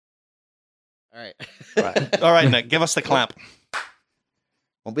All right. All right, Nick, give us the clap.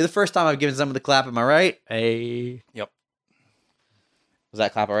 Won't be the first time I've given someone the clap. Am I right? Hey. Yep. Was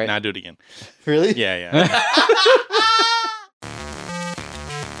that clap all right? Now do it again. Really? Yeah.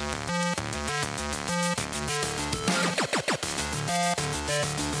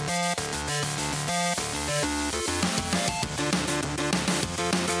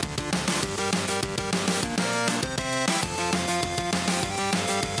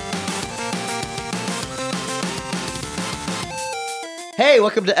 Hey,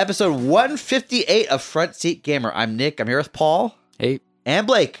 welcome to episode 158 of Front Seat Gamer. I'm Nick. I'm here with Paul Hey. and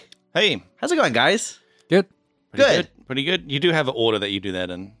Blake. Hey, How's it going, guys? Good. Good. Pretty good. You do have an order that you do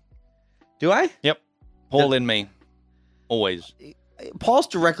that in. Do I? Yep. Paul and me. Always. Paul's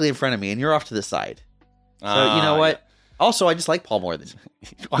directly in front of me, and you're off to the side. So you know what? Also, I just like Paul more than you.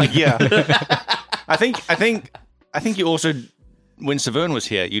 Yeah. I think you also, when Severn was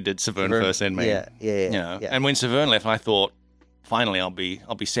here, you did Severn first and me. Yeah. Yeah. And when Severn left, I thought, finally, I'll be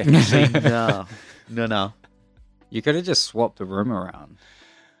second seat. No. You could have just swapped the room around.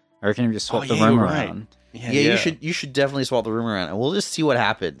 I reckon if you just swapped the yeah, room you're right. around. Yeah, you should definitely swap the room around, and we'll just see what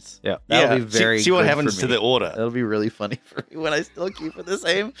happens. Yeah. That'll be very see what good happens for to me. the order. That'll be really funny for me when I still keep it the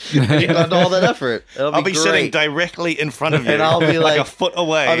same. You've done all that effort. I'll be sitting directly in front of you, And I'll be like like- a foot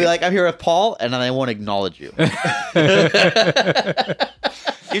away. I'll be like, I'm here with Paul, and then I won't acknowledge you. you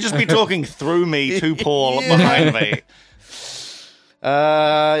just be talking through me to Paul behind me.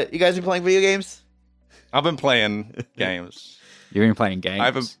 You guys been playing video games? I've been playing games. You've been playing games?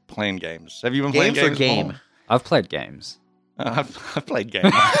 I've been playing games. Have you been Games playing or games? game? Paul? I've played games. I've played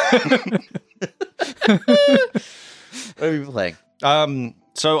games. What have you been playing?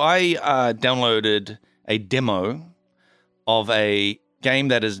 So I downloaded a demo of a game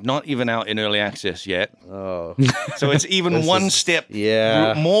that is not even out in early access yet. Oh, So it's even This one is- step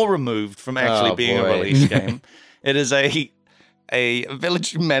yeah. more removed from actually Oh, being a boy. release game. It is a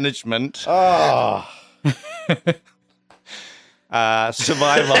village management Oh,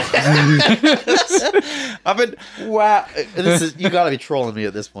 survival. I've been. wow! You got to be trolling me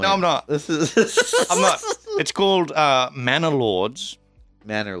at this point. No, I'm not. This is I'm not. It's called Manor Lords.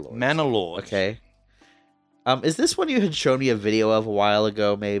 Manor Lord. Manor Lords. Okay. Is this one you had shown me a video of a while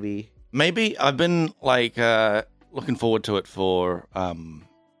ago? Maybe. Maybe I've been like looking forward to it for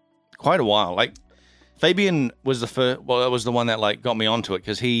quite a while. Like Fabian was the first. Well, that was the one that like got me onto it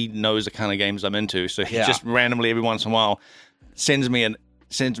because he knows the kind of games I'm into. So he Yeah. just randomly every once in a while sends me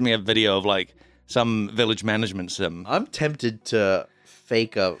a video of like some village management sim. I'm tempted to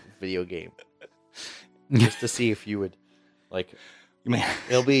fake a video game just to see if you would like. You mean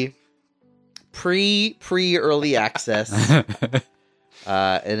It'll be pre early access,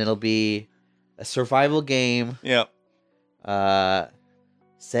 and it'll be a survival game yeah.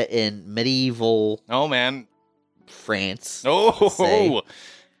 set in medieval Oh man. France. Oh. Say.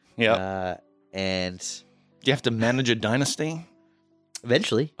 Yeah. And Do you have to manage a dynasty?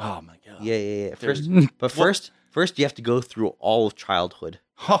 eventually, Oh my god. yeah. There's- First, you have to go through all of childhood,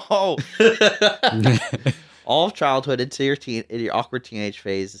 Oh. all of childhood into your awkward teenage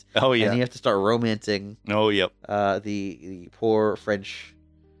phase, Oh and you yeah. have to start romancing Oh yep. the poor French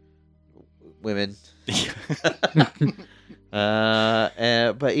women.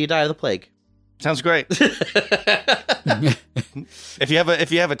 But you die of the plague. Sounds great. If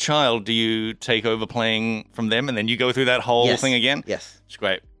you have a child, do you take over playing from them and then you go through that whole Yes. thing again? Yes, It's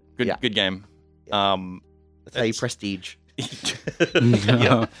great. Good Yeah. good game. that's how you It's- prestige.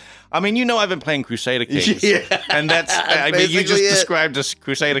 Yeah. I mean, I've been playing Crusader Kings. Yeah. And that's I mean, you just basically it. described as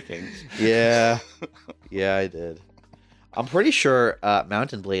Crusader Kings. Yeah, I did. I'm pretty sure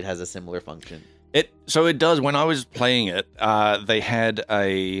Mountain Blade has a similar function. So it does. When I was playing it, they had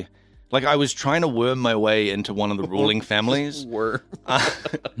I was trying to worm my way into one of the ruling families. Were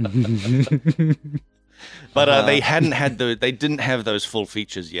But they didn't have those full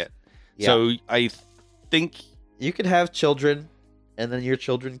features yet. Yeah. So I think you can have children, and then your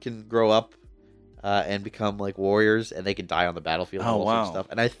children can grow up and become like warriors, and they can die on the battlefield. And Oh, all sorts of wow. stuff.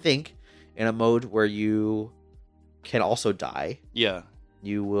 And I think in a mode where you can also die, yeah,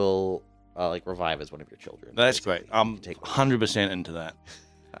 you will like revive as one of your children. that's basically. great. I'm You take over. 100% into that.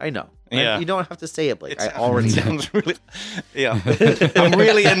 I know. Yeah. You don't have to say it, Blake. I It already know. sounds really. Yeah, I'm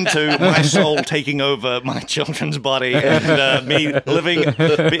really into my soul taking over my children's body and me living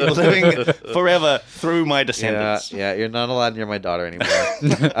forever through my Yeah, descendants. yeah. You're not allowed near my daughter anymore.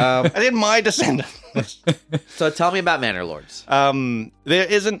 I did my descendants. So tell me about Manor Lords. There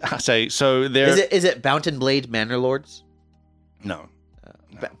isn't. So there. Is it Mountain Blade Manor Lords? No.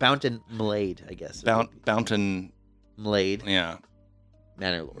 Mountain Blade, I guess. Bounton. Blade Yeah.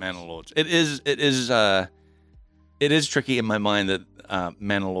 Manor Lords. Lords. It is tricky in my mind that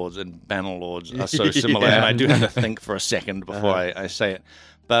Manor Lords and Banner Lords are so similar, and I do have to think for a second before I say it.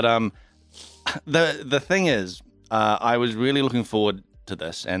 But the thing is, I was really looking forward to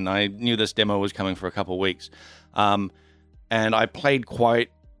this, and I knew this demo was coming for a couple of weeks, and I played quite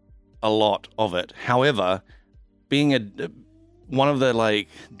a lot of it. However, being one of the like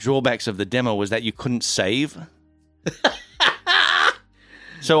drawbacks of the demo was that you couldn't save.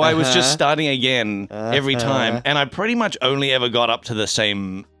 So I was just starting again every time, and I pretty much only ever got up to the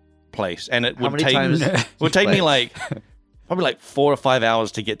same place, and it would take me like probably like 4 or 5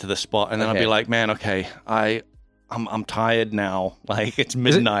 hours to get to the spot, and then I'd be like, man, okay, I'm tired now. Like, it's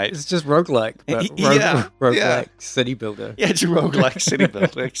midnight. It's just roguelike, but roguelike city builder. Yeah, it's a roguelike city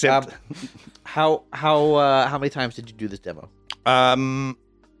builder. Except how many times did you do this demo?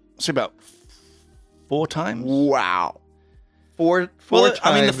 So about 4 times. Wow. Four times.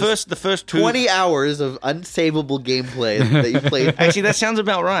 I mean, the first 2 20 hours of unsavable gameplay that you played. Actually, that sounds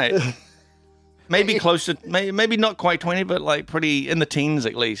about right. Maybe close to maybe not quite 20, but like pretty in the teens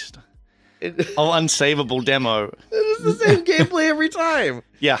at least. Unsavable demo. It is the same gameplay every time.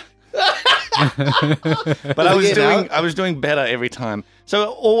 Yeah. But I was doing better every time.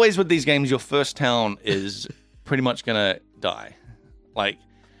 So always with these games, your first town is pretty much gonna die. Like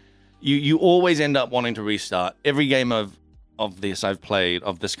you always end up wanting to restart. Every game of this I've played,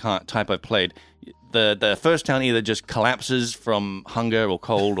 of this type I've played, the first town either just collapses from hunger or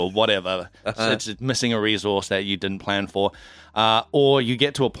cold or whatever. It's missing a resource that you didn't plan for. Or you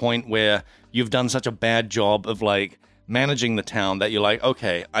get to a point where you've done such a bad job of like managing the town that you're like,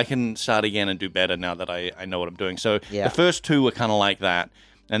 okay, I can start again and do better now that I know what I'm doing. So the first 2 were kind of like that.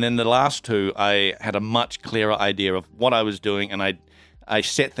 And then the last 2, I had a much clearer idea of what I was doing, and I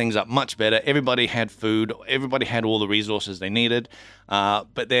set things up much better. Everybody had food. Everybody had all the resources they needed.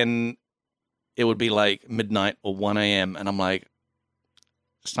 But then it would be like midnight or 1 a.m. and I'm like,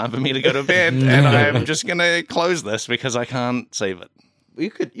 it's time for me to go to bed, and I'm just going to close this because I can't save it.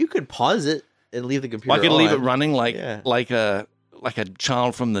 You could pause it and leave the computer I could on. leave it running like a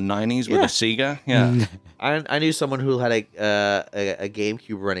child from the 90s with a Sega. Yeah. I knew someone who had a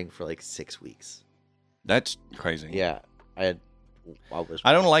GameCube running for like 6 weeks. That's crazy. Yeah. I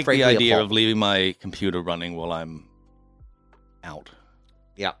don't like the idea appalled. of leaving my computer running while I'm out.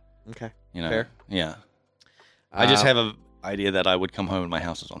 Yeah. Okay. You know? Fair. Yeah. I just have an idea that I would come home and my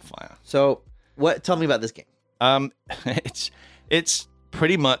house is on fire. So, tell me about this game. It's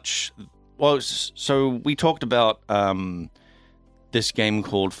pretty much, well, so we talked about this game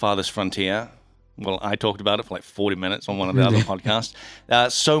called Farthest Frontier. Well, I talked about it for like 40 minutes on one of the other podcasts.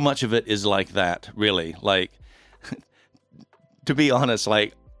 So much of it is like that, really. Like, to be honest,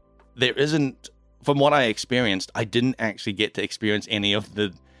 like, there isn't, from what I experienced, I didn't actually get to experience any of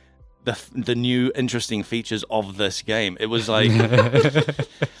the new interesting features of this game. It was like,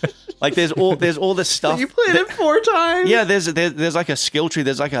 like there's all this stuff. You played it 4 times. Yeah, there's like a skill tree.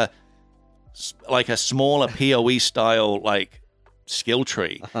 There's like a smaller PoE style like skill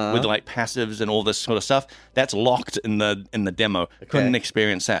tree with like passives and all this sort of stuff. That's locked in the demo. Okay. Couldn't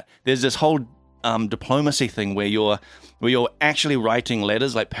experience that. There's this whole diplomacy thing where you're actually writing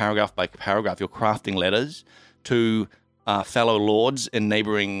letters, like paragraph by paragraph. You're crafting letters to fellow lords in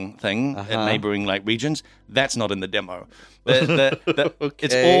neighboring neighboring like regions. That's not in the demo. Okay.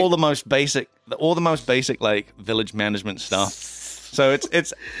 It's all the most basic like village management stuff. So it's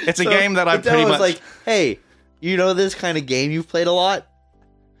a game that I pretty much like, hey, you know this kind of game you've played a lot.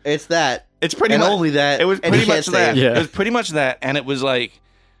 It's that. It's pretty and much only that. It was and you pretty much can't say that. it. Yeah. It was pretty much that, and it was like,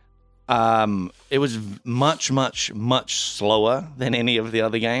 it was much slower than any of the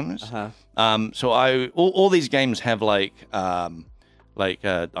other games. So all these games have like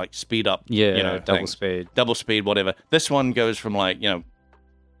speed up, double speed, whatever. This one goes from like,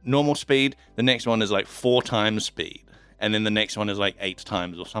 normal speed. The next one is like 4 times speed, and then the next one is like 8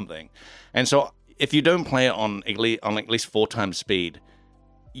 times or something. And so if you don't play it on at least 4 times speed,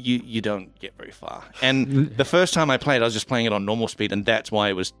 you don't get very far. And the first time I played, I was just playing it on normal speed, and that's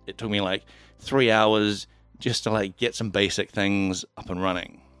why it took me like 3 hours just to like get some basic things up and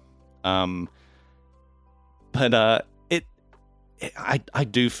running. But I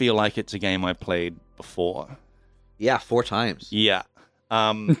do feel like it's a game I played before. Yeah, 4 times. Yeah.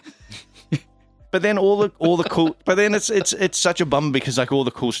 But then all the cool, but then it's such a bummer because like all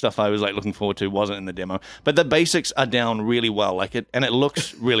the cool stuff I was like looking forward to wasn't in the demo. But the basics are down really well, and it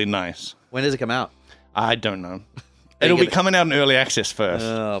looks really nice. When does it come out? I don't know. It'll be coming out in early access first.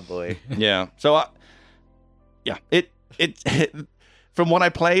 Oh boy. Yeah. So it from what I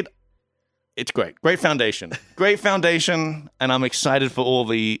played, it's great. Great foundation. Great foundation, and I'm excited for all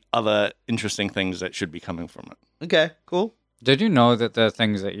the other interesting things that should be coming from it. Okay, cool. Did you know that the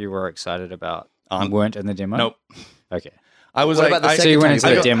things that you were excited about weren't in the demo? Nope. Okay. I was What like, about the So you second went time into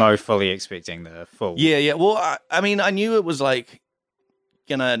you the got- demo fully expecting the full. yeah. Well, I mean, I knew it was like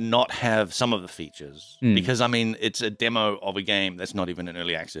gonna not have some of the features because I mean, it's a demo of a game that's not even in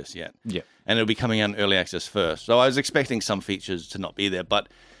early access yet. Yeah. And it'll be coming out in early access first. So I was expecting some features to not be there, but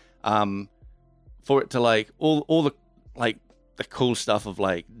for it to like all the like the cool stuff of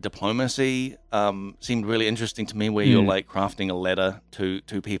like diplomacy seemed really interesting to me, where you're like crafting a letter to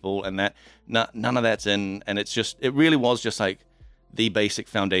people, and that none of that's in, and it really was just like the basic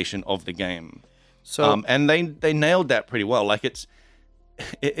foundation of the game. So And they nailed that pretty well. Like it's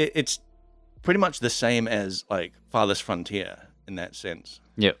pretty much the same as like Farthest Frontier in that sense.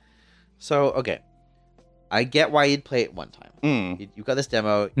 Yep. So okay, I get why you'd play it one time. You got this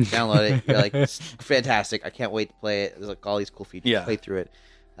demo, you download it, you're like, it's fantastic, I can't wait to play it. There's like all these cool features. Yeah. Play through it.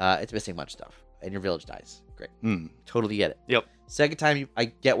 It's missing a bunch of stuff, and your village dies. Great, totally get it. Yep. Second time, I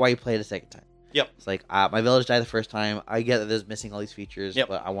get why you played it a second time. Yep. It's like my village died the first time. I get that there's missing all these features, Yep.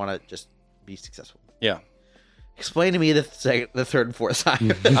 but I want to just be successful. Yeah. Explain to me the third, and fourth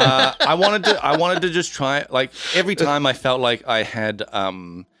time. I wanted to just try, like, every time I felt like I had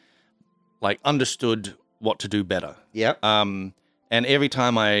like understood what to do better. Yep. And every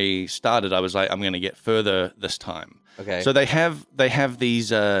time I started, I was like, I'm going to get further this time. Okay. So they have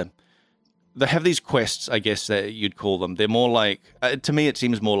these quests, I guess that you'd call them. They're more like to me, it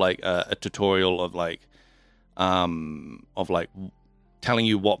seems more like a tutorial of like telling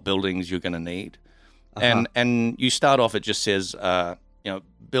you what buildings you're going to need. And you start off, it just says,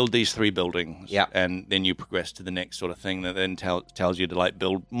 build these 3 buildings. Yeah. And then you progress to the next sort of thing that then tells you to like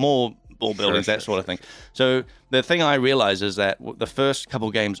build more buildings, that sort of thing. So the thing I realized is that the first couple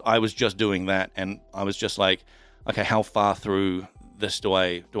of games, I was just doing that, and I was just like, okay, how far through this do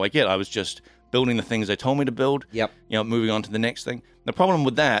I get? I was just building the things they told me to build. Yep. Moving on to the next thing. The problem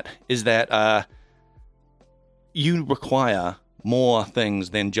with that is that you require more things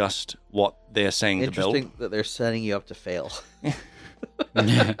than just what they're saying to build. Interesting that they're setting you up to fail.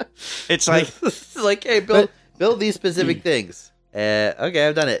 It's like, It's like, hey, build these specific things. Okay,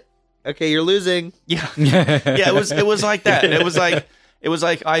 I've done it. Okay, you're losing. yeah, it was like that. It was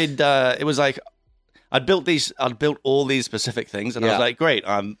like I'd built all these specific things, and I Yeah. was like, great,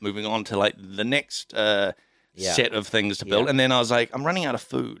 I'm moving on to like the next set of things to build, Yeah. and then I was like, I'm running out of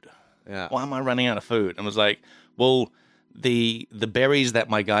food. Yeah. Why am I running out of food? And I was like, well, the berries that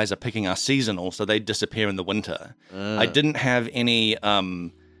my guys are picking are seasonal, so they disappear in the winter. I didn't have any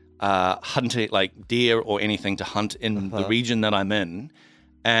hunting, like deer or anything to hunt in the region that I'm in,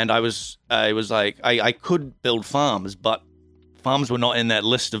 and I was like, I could build farms, but farms were not in that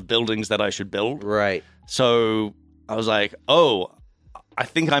list of buildings that I should build. Right. So I was like, oh, I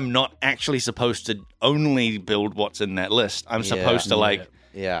think I'm not actually supposed to only build what's in that list. I'm supposed to like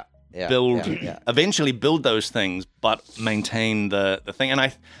Yeah. Yeah. build, Yeah. eventually build those things, but maintain the thing. And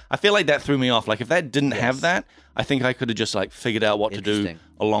I feel like that threw me off. Like if that didn't have that, I think I could have just like figured out what to do Interesting.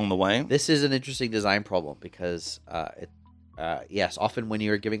 along the way. This is an interesting design problem because, yes, often when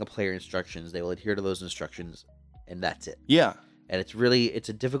you're giving a player instructions, they will adhere to those instructions, and that's it. Yeah. And it's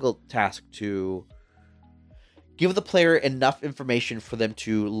a difficult task to give the player enough information for them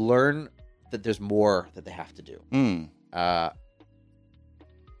to learn that there's more that they have to do.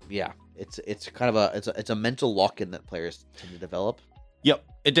 Yeah, it's kind of it's a mental lock-in that players tend to develop. Yep.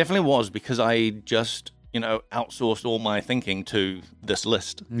 It definitely was, because I just, outsourced all my thinking to this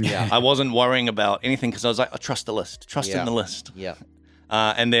list. Yeah. I wasn't worrying about anything because I was like, I trust the list. Trust Yeah. in the list. Yeah.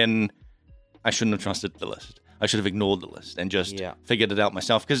 And then I shouldn't have trusted the list. I should have ignored the list and just figured it out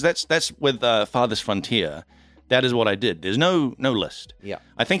myself. Because that's with Farthest Frontier. That is what I did. There's no list. Yeah.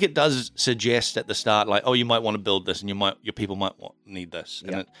 I think it does suggest at the start, like, oh, you might want to build this, and your people might need this,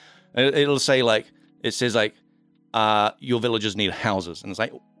 and it'll say like, it says like, your villagers need houses, and it's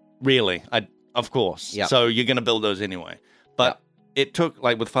like, really? Of course. Yeah. So you're gonna build those anyway. But it took,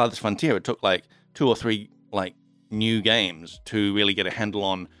 like with Farthest Frontier, it took like 2 or 3 like new games to really get a handle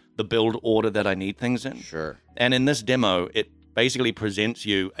on the build order that I need things in. Sure. And in this demo, it basically presents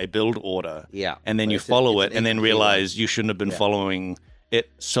you a build order. Yeah. And then But you it's follow an it, and then incomplete realize you shouldn't have been following it.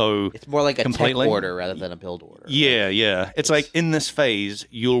 So It's more like a completely. tech order rather than a build order. yeah. It's like in this phase,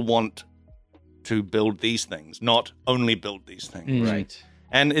 you'll want to build these things, not only build these things. Right.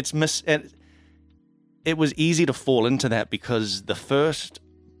 And it was easy to fall into that because the first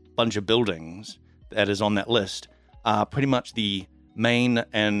bunch of buildings that is on that list are pretty much the main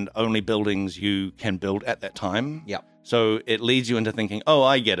and only buildings you can build at that time. Yeah. So it leads you into thinking, oh,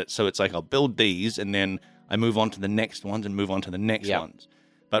 I get it. So it's like I'll build these and then I move on to the next ones and move on to the next ones.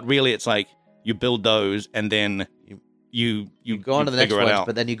 But really it's like you build those and then you go on to the next figure it ones, out.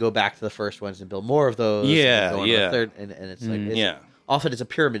 but then you go back to the first ones and build more of those. Yeah, and go on to yeah. the third, and it's like yeah. often it's a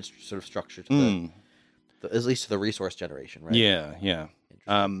pyramid sort of structure to at least to the resource generation, right? Yeah, yeah.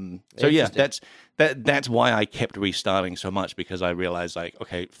 So yeah, Interesting. that's why I kept restarting so much, because I realized like,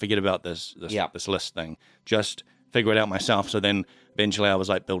 okay, forget about this list thing. Just figure it out myself. So then eventually I was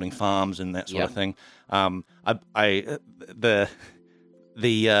like building farms and that sort of thing.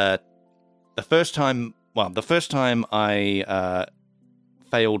 The first time I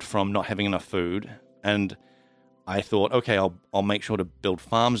failed from not having enough food, and I thought, okay, I'll make sure to build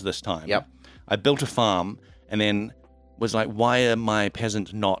farms this time. Yep. I built a farm and then was like, why are my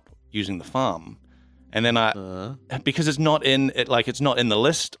peasants not using the farm? And then because it's not in it, like it's not in the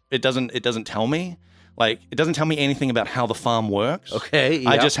list. It doesn't tell me. Like it doesn't tell me anything about how the farm works. Okay.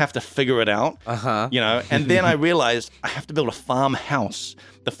 I yep. just have to figure it out. And then I realized I have to build a farmhouse.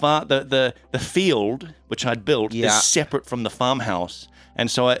 The field which I'd built is separate from the farmhouse,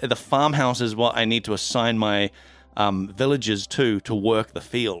 and so the farmhouse is what I need to assign my villagers to work the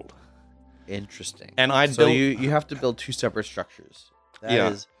field. Interesting. And so you have to build two separate structures.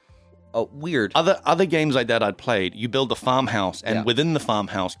 That is weird. Other games like that I'd played, you build the farmhouse, and within the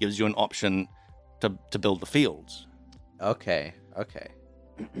farmhouse gives you an option to build the fields. Okay.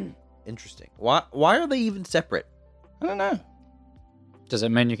 Interesting. Why are they even separate? I don't know. Does it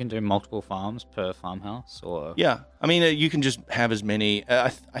mean you can do multiple farms per farmhouse, or? Yeah, I mean you can just have as many. I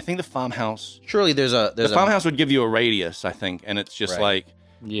think the farmhouse. Surely the farmhouse would give you a radius, I think, and it's just like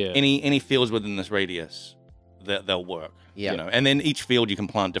any fields within this radius that they'll work. Yeah. You know, and then each field you can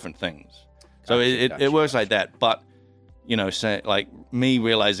plant different things. So it works like that. But say like me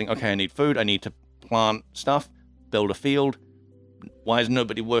realizing, okay, I need food, I need to plant stuff, build a field. Why is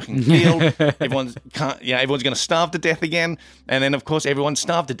nobody working the field? Everyone's going to starve to death again. And then, of course, everyone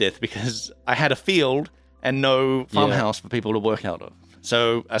starved to death because I had a field and no farmhouse for people to work out of.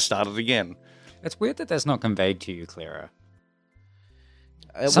 So I started again. It's weird that that's not conveyed to you, Clara.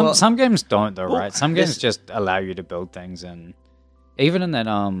 well, Some games don't, though, right? Some games just allow you to build things. And even in that,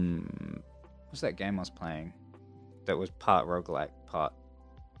 what's that game I was playing that was part roguelike, part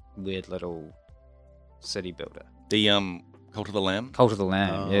weird little city builder? The Cult of the Lamb? Cult of the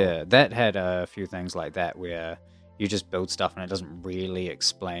Lamb, yeah. That had a few things like that where you just build stuff and it doesn't really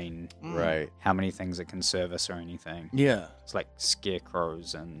explain how many things it can service or anything. Yeah. It's like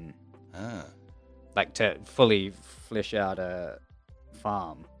scarecrows and like to fully flesh out a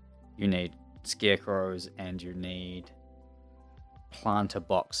farm, you need scarecrows and you need planter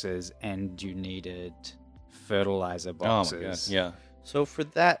boxes and you needed fertilizer boxes. Oh my God. Yeah. So for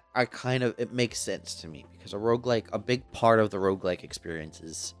that, it makes sense to me because a big part of the roguelike experience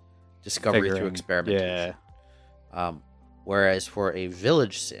is discovery through experimentation. Yeah. Whereas for a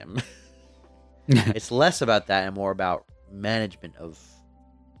village sim, it's less about that and more about management of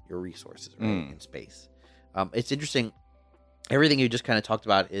your resources in space. It's interesting. Everything you just kind of talked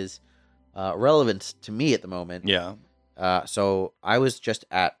about is relevant to me at the moment. Yeah. So I was just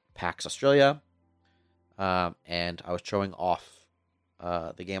at PAX Australia, and I was showing off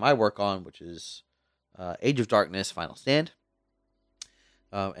the game I work on, which is Age of Darkness Final Stand.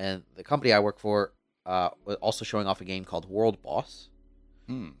 And the company I work for was also showing off a game called World Boss.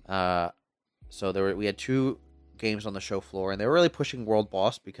 So we had two games on the show floor, and they were really pushing World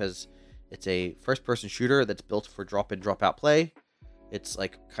Boss because it's a first-person shooter that's built for drop-in, drop-out play. It's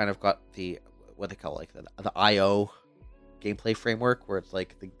like kind of got the what they call like the IO gameplay framework, where it's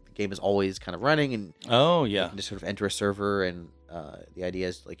like the game is always kind of running, and you can just sort of enter a server, and the idea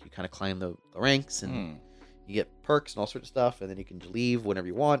is like you kind of climb the ranks, and you get perks and all sorts of stuff, and then you can leave whenever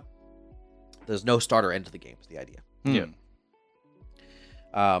you want. There's no start or end to the game is the idea.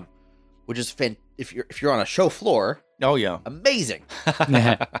 Which is if you're on a show floor. Oh yeah, amazing!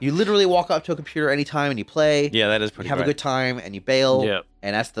 You literally walk up to a computer anytime and you play. Yeah, that is pretty. You have a good time and you bail.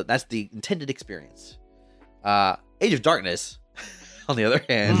 And that's the intended experience. Age of Darkness, on the other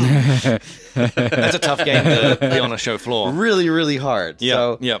hand, that's a tough game to be on a show floor. Really, really hard.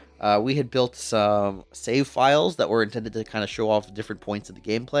 Yeah. So, we had built some save files that were intended to kind of show off different points of the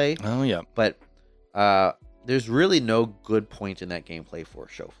gameplay. Oh yeah. But there's really no good point in that gameplay for a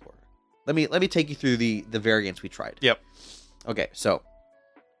show floor. Let me take you through the variants we tried. Yep. Okay, so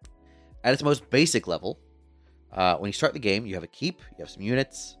at its most basic level, when you start the game, you have a keep, you have some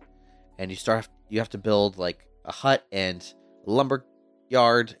units, and you have to build like a hut and a lumber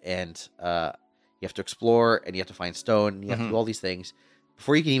yard, and you have to explore, and you have to find stone, and you have to do all these things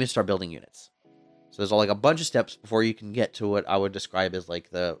before you can even start building units. So there's like a bunch of steps before you can get to what I would describe as like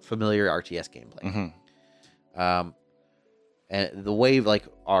the familiar RTS gameplay. And the way like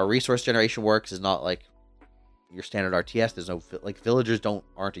our resource generation works is not like your standard RTS. There's no like villagers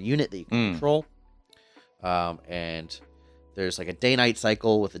aren't a unit that you can control. And there's like a day-night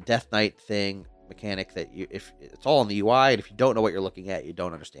cycle with a death-night thing mechanic that if it's all in the UI, and if you don't know what you're looking at, you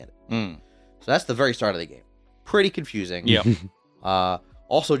don't understand it. So that's the very start of the game. Pretty confusing. Yeah.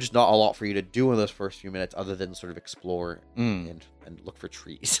 Also, just not a lot for you to do in those first few minutes, other than sort of explore and look for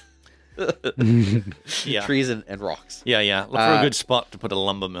trees. Yeah. Trees and rocks. Yeah. Look for a good spot to put a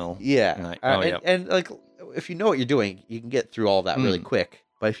lumber mill. Yeah. Like, and like if you know what you're doing, you can get through all of that really quick.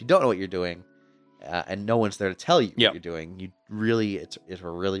 But if you don't know what you're doing, and no one's there to tell you what you're doing, it's a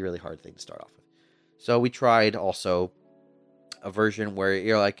really, really hard thing to start off with. So we tried also a version where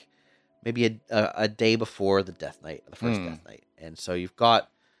you're like maybe a day before the death night, the first death night. And so you've got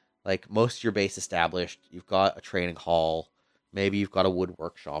like most of your base established. You've got a training hall. Maybe you've got a wood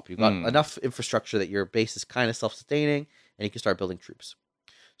workshop. You've got enough infrastructure that your base is kind of self-sustaining, and you can start building troops.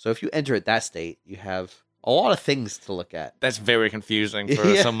 So if you enter at that state, you have a lot of things to look at. That's very confusing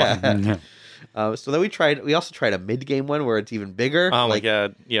for someone. So then we also tried a mid-game one where it's even bigger. Oh my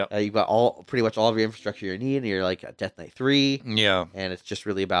god, yeah. You've got pretty much all of your infrastructure you need, and you're like at Death Knight 3. Yeah. And it's just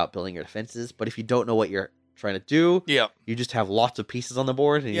really about building your defenses. But if you don't know what you're trying to do, you just have lots of pieces on the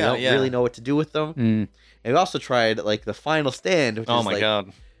board, and you don't really know what to do with them. And we also tried like the final stand, which is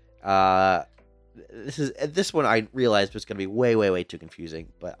god. This one I realized was going to be way, way, way too confusing,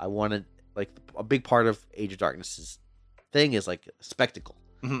 but I wanted like a big part of Age of Darkness's thing is like spectacle.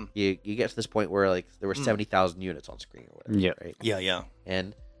 You get to this point where like there were 70,000 units on screen or whatever. Right? Yeah.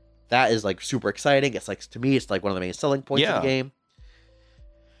 And that is like super exciting. It's like, to me, it's like one of the main selling points of the game.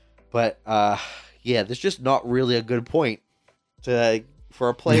 But there's just not really a good point for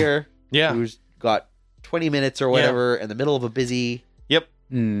a player who's got 20 minutes or whatever in the middle of a busy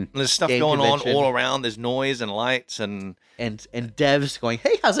there's stuff going on all around. There's noise and lights and devs going,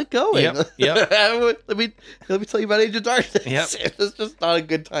 hey, how's it going? Yep. let me tell you about Age of Darkness. It's just not a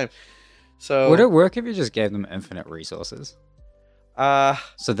good time. So would it work if you just gave them infinite resources?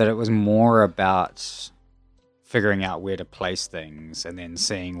 So that it was more about figuring out where to place things and then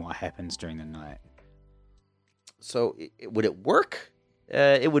seeing what happens during the night. So would it work?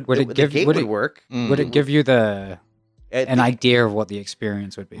 It would. Would it work? Would it give you an idea of what the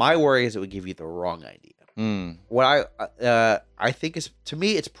experience would be? My worry is it would give you the wrong idea. What I think is, to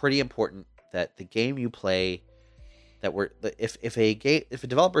me, it's pretty important that the game you play, if a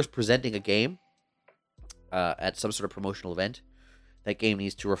developer is presenting a game at some sort of promotional event, that game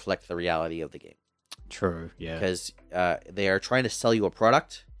needs to reflect the reality of the game. True. Yeah. Because they are trying to sell you a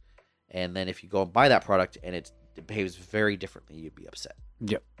product, and then if you go and buy that product and it behaves very differently, you'd be upset.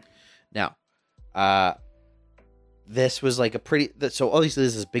 Yep. Now, this was like so obviously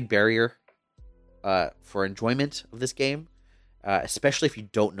this is a big barrier for enjoyment of this game, especially if you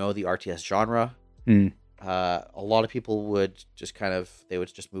don't know the RTS genre. A lot of people would just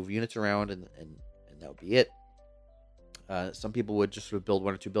move units around and that would be it. Some people would just sort of build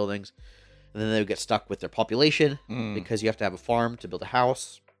one or two buildings, and then they would get stuck with their population because you have to have a farm to build a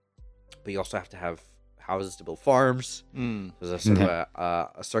house, but you also have to have houses to build farms. There's a sort of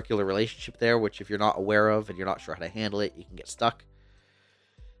a circular relationship there, which if you're not aware of and you're not sure how to handle it, you can get stuck.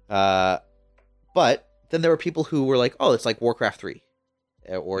 But then there were people who were like, oh, it's like Warcraft 3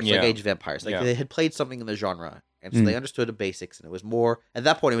 or it's like Age of Empires. Like they had played something in the genre, and so they understood the basics, and it was more at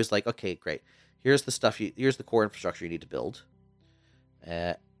that point it was like, okay, great, here's the stuff here's the core infrastructure you need to build,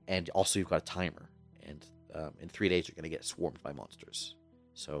 and also you've got a timer, and in 3 days you're going to get swarmed by monsters,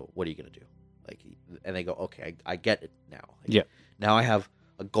 so what are you going to do? Like, and they go, okay, I get it now. Like, now I have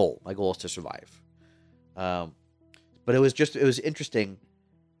a goal. My goal is to survive. But it was interesting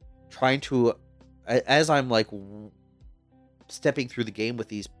trying to, as I'm like stepping through the game with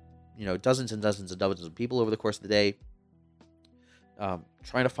these, dozens and dozens and dozens of people over the course of the day,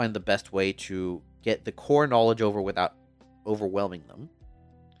 trying to find the best way to get the core knowledge over without overwhelming them.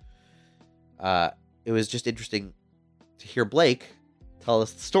 It was just interesting to hear Blake tell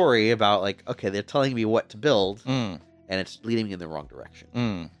us the story about, like, okay, they're telling me what to build, and it's leading me in the wrong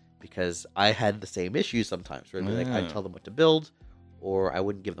direction. Because I had the same issues sometimes where like I'd tell them what to build, or I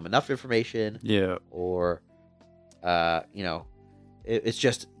wouldn't give them enough information. Or, it's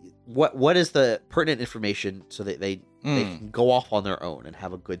just what is the pertinent information so that they can go off on their own and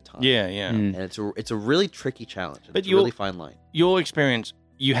have a good time. And it's a really tricky challenge. But it's a really fine line. Your experience,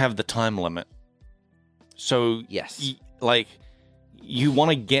 you have the time limit. So yes, you want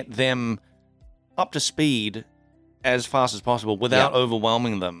to get them up to speed as fast as possible without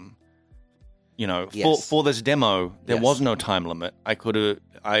overwhelming them. You know, Yes. for this demo, there Yes. was no time limit. I could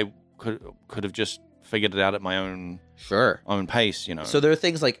have just figured it out at my own Sure. pace. You know. So there are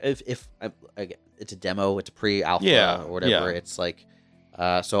things like if again, it's a demo, it's a pre-alpha Yeah, or whatever. yeah. It's like,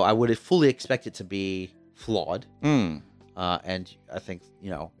 so I would fully expect it to be flawed. Mm. And I think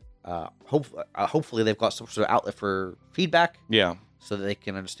hopefully they've got some sort of outlet for feedback, Yeah. so that they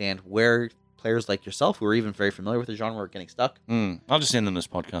can understand where players like yourself, who are even very familiar with the genre, are getting stuck. Mm. I'll just end in this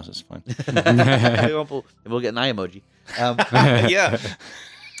podcast. It's fine. We'll get an eye emoji. Yeah.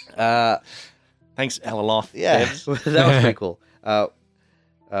 Thanks, Elaloth. Yeah, devs. that was pretty cool.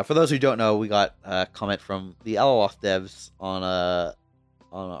 For those who don't know, we got a comment from the Elaloth devs on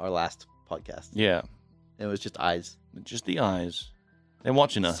our last podcast. Yeah. It was just eyes. Just the eyes. They're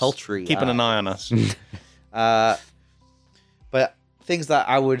watching us. Sultry Keeping an eyes. eye on us. But things that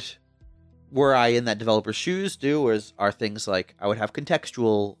I would, were I in that developer's shoes, are things like I would have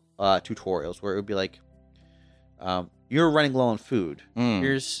contextual tutorials where it would be like, you're running low on food. Mm.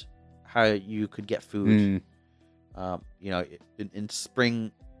 Here's how you could get food. Mm. In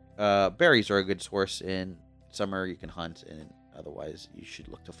spring, berries are a good source. In summer, you can hunt, and otherwise, you should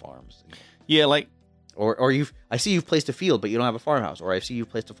look to farms. Yeah, like, Or I see you've placed a field, but you don't have a farmhouse. Or I see you've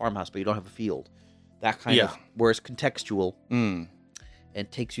placed a farmhouse, but you don't have a field. That kind Yeah. of, where it's contextual mm,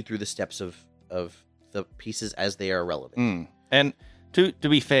 and takes you through the steps of the pieces as they are relevant. mm. And to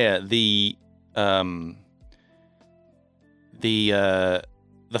be fair, the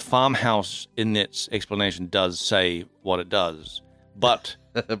farmhouse in its explanation does say what it does, but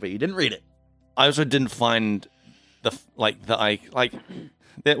But you didn't read it. I also didn't find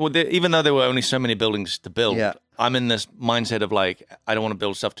even though there were only so many buildings to build, Yeah. I'm in this mindset of like, I don't want to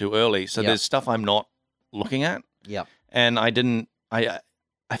build stuff too early. So Yeah. there's stuff I'm not looking at. Yeah. And I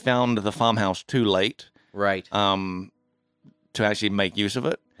found the farmhouse too late Right. to actually make use of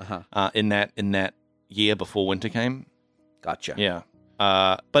it in that year before winter came. Gotcha. Yeah.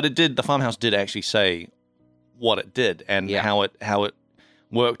 But the farmhouse did actually say what it did and Yeah. how it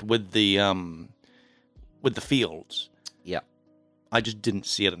worked with the fields. Yeah. I just didn't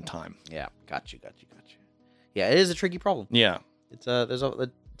see it in time. Yeah. Gotcha. Yeah, it is a tricky problem. Yeah. It's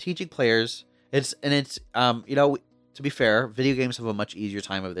teaching players. To be fair, video games have a much easier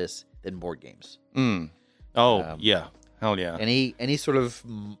time of this than board games. Mm. Oh, Um, yeah. Hell yeah. Any sort of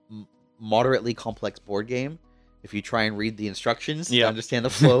moderately complex board game, if you try and read the instructions to Yeah. understand the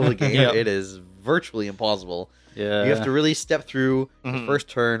flow of the game, Yeah. it is virtually impossible. Yeah. You have to really step through the Mhm. first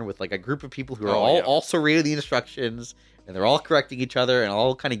turn with like a group of people who are Oh, all yeah. also reading the instructions, and they're all correcting each other and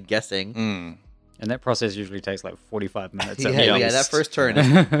all kind of guessing. Mm. And that process usually takes like 45 minutes. Yeah, at yeah, least. that first turn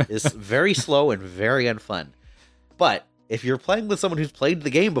is very slow and very unfun. But if you're playing with someone who's played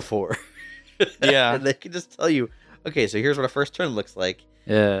the game before, Yeah. and they can just tell you, okay, so here's what a first turn looks like.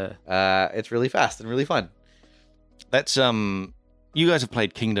 Yeah. It's really fast and really fun. That's you guys have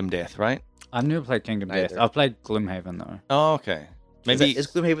played Kingdom Death, right? I've never played Kingdom Death. Neither. I've played Gloomhaven though. Oh, okay. Maybe Is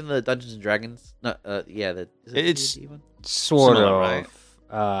Gloomhaven the Dungeons and Dragons? No, yeah, is it the It's- D&D one? Sort Similar, of. right?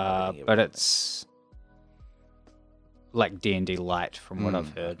 I'm thinking But about it's like D&D light from what I've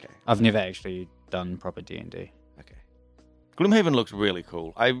heard. okay. I've never actually done proper D&D. Okay. Gloomhaven looks really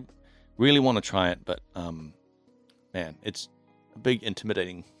cool. I really want to try it, but man, it's a big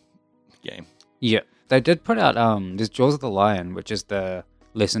intimidating game. Yeah. They did put out there's Jaws of the Lion, which is the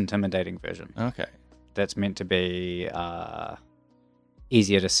less intimidating version. Okay. That's meant to be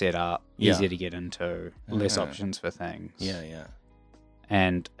easier to set up, Yeah. easier to get into, less Uh-huh. options for things. Yeah.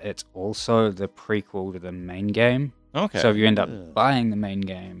 And it's also the prequel to the main game. Okay. So if you end up Ugh. buying the main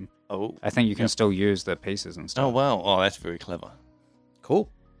game, oh. I think you can Yep. still use the pieces and stuff. Oh wow. Oh, that's very clever. Cool.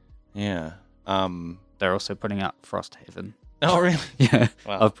 Yeah. They're also putting out Frosthaven. Oh really? Yeah,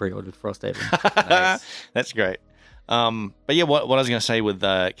 Wow. I've pre-ordered Frosthaven. Nice. That's great. But yeah, what I was gonna say with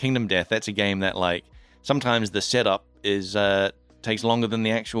Kingdom Death, that's a game that like sometimes the setup is takes longer than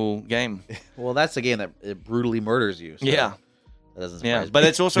the actual game. Well, that's a game that it brutally murders you. So Yeah. That doesn't surprise Yeah, me. but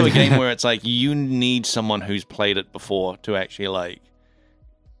it's also a game where it's like you need someone who's played it before to actually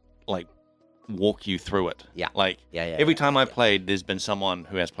like walk you through it. Yeah. Like yeah. every time I played, there's been someone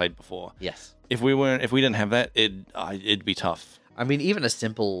who has played before. Yes. If we didn't have that, it'd be tough. I mean, even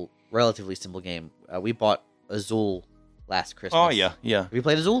a relatively simple game. We bought Azul last Christmas. Oh yeah. Have you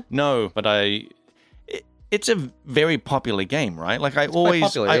played Azul? No, but it's a very popular game, right? Like I quite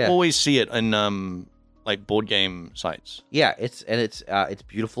popular, I yeah. always see it in like board game sites. Yeah, it's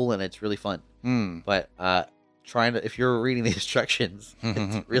beautiful and it's really fun. Hmm. But if you're reading the instructions,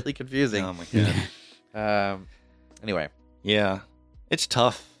 it's really confusing. Oh my god. Anyway, Yeah, it's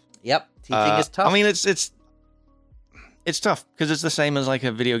tough. yep, teaching is tough. I mean, it's It's tough because it's the same as like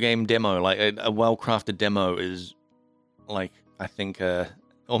a video game demo. Like a well-crafted demo is like, I think,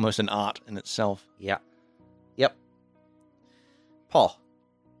 almost an art in itself. Yeah. Yep. Paul,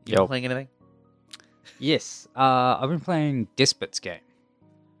 you Yo. playing anything? Yes, I've been playing Despot's game.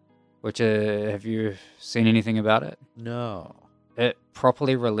 Which, have you seen anything about it? No. It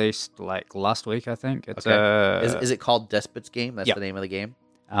properly released like last week, I think. It's Okay. Is it called Despot's Game? That's Yep. the name of the game?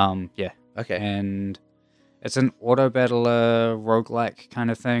 yeah. Okay. And it's an auto battler roguelike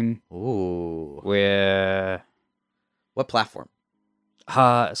kind of thing Ooh. where What platform?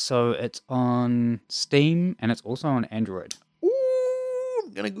 so it's on Steam and it's also on Android. Ooh,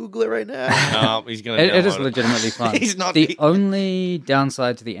 I'm gonna Google it right now. He's gonna. It is download legitimately fun. He's not. The only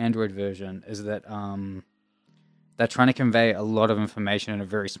downside to the Android version is that they're trying to convey a lot of information in a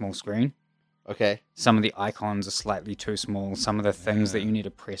very small screen. Okay. Some of the icons are slightly too small. Some of the things that you need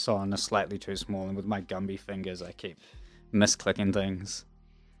to press on are slightly too small. And with my Gumby fingers, I keep misclicking things.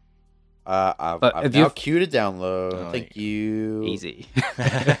 I've But now if you've- queued to download. Oh, Thank you. Easy.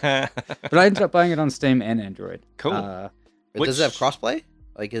 But I ended up buying it on Steam and Android. Cool. But does it have Which- crossplay?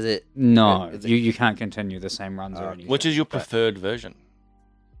 Like, is it? No, Is it- you can't continue the same runs or Oh, anything. Which is your but preferred version?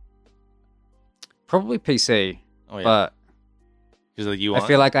 probably PC, Oh yeah, but because of the UI. I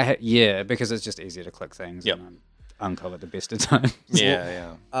feel like because it's just easier to click things Yep. and uncover at the best of times.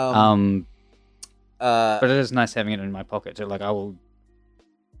 yeah. But it is nice having it in my pocket too. Like I will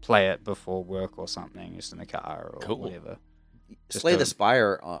play it before work or something, just in the car or Cool. whatever. Just Slay the don't-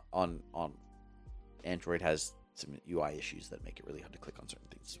 Spire on Android has some UI issues that make it really hard to click on certain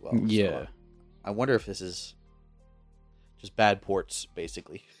things as well. So, Yeah. I wonder if this is just bad ports,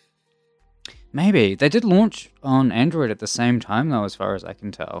 basically. Maybe they did launch on Android at the same time, though, as far as I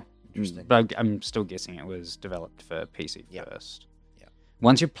can tell. Interesting. But I'm still guessing it was developed for PC Yeah. first. Yeah.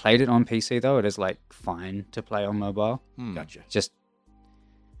 Once you've played it on PC, though, it is like fine to play on mobile. Hmm. Gotcha. Just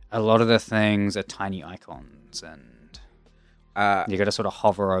a lot of the things are tiny icons, and you got to sort of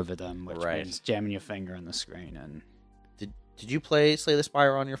hover over them, which Right. means jamming your finger in the screen. And Did you play Slay the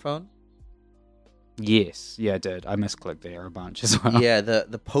Spire on your phone? yes, yeah, I did. I misclicked there a bunch as well. Yeah,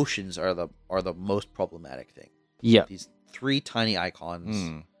 the potions are the most problematic thing. Yeah. These 3 tiny icons,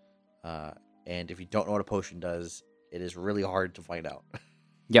 Hmm. and if you don't know what a potion does, it is really hard to find out.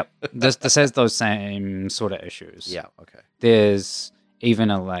 Yep. This has those same sort of issues. Yeah. Okay. There's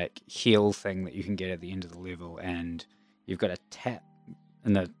even a like heal thing that you can get at the end of the level, and you've got to tap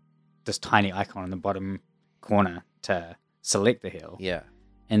in this tiny icon in the bottom corner to select the heal. Yeah.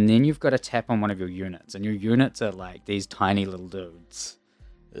 And then you've got to tap on one of your units, and your units are like these tiny little dudes.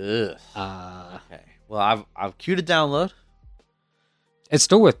 Ugh. Uh, Okay. Well, I've queued to download. it's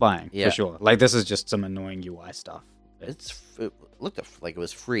still worth buying Yeah. for sure. Like this is just some annoying UI stuff. It looked like it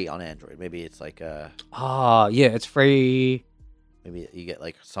was free on Android. Maybe it's like Yeah, it's free. maybe you get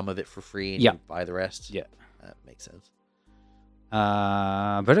like some of it for free and Yeah. you buy the rest. Yeah. That makes sense.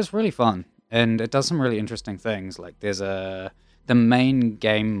 But it's really fun, and it does some really interesting things. Like there's the main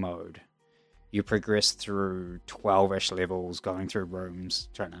game mode. You progress through 12-ish levels, going through rooms,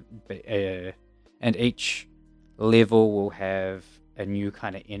 trying to be, and each level will have a new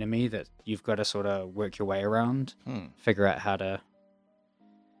kind of enemy that you've got to sort of work your way around, figure out how to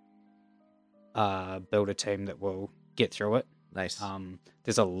build a team that will get through it. Nice.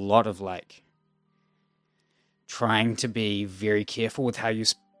 There's a lot of like trying to be very careful with how you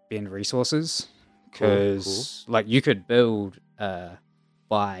spend resources, because like you could build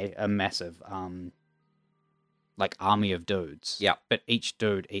by a massive like army of dudes. Yeah. But each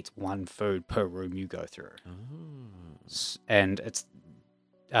dude eats 1 food per room you go through, and it's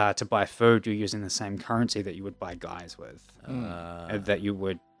to buy food you're using the same currency that you would buy guys with, that you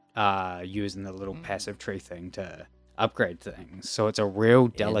would use in the little passive tree thing to upgrade things. So it's a real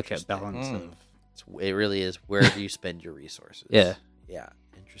delicate Interesting. balance of it really is. Where do you spend your resources? Yeah. Yeah.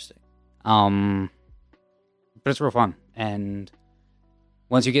 Interesting. but it's real fun. And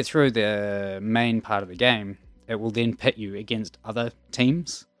once you get through the main part of the game, it will then pit you against other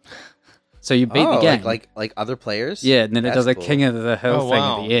teams. So you beat the game, like other players. yeah, and then it That's does a cool. King of the Hill Oh, thing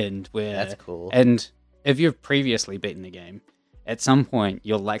wow. at the end, where That's cool. And if you've previously beaten the game, at some point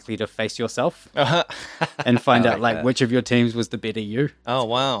you're likely to face yourself and find I out like like that. which of your teams was the better you. Oh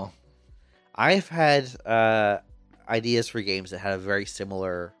wow. I've had ideas for games that had a very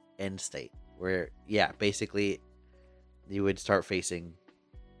similar end state, where basically you would start facing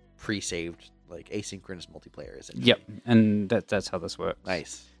pre-saved like asynchronous multiplayer. Essentially. Yep, and that's how this works.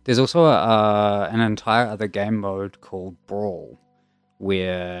 Nice. There's also an entire other game mode called Brawl,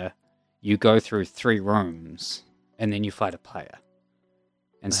 where you go through 3 rooms and then you fight a player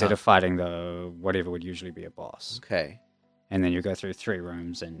instead Uh-huh. of fighting the whatever would usually be a boss. Okay. and then you go through 3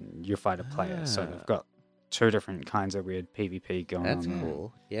 rooms and you fight a player. So they've got 2 different kinds of weird PvP going That's on.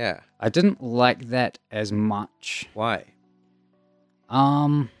 cool. Yeah. I didn't like that as much. Why?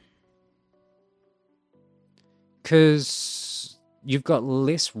 Because you've got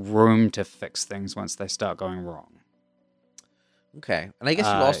less room to fix things once they start going wrong. Okay. And I guess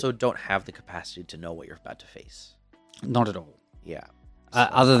you also don't have the capacity to know what you're about to face. Not at all. Yeah.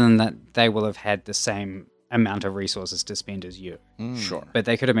 Other than that, they will have had the same amount of resources to spend as you. Sure. But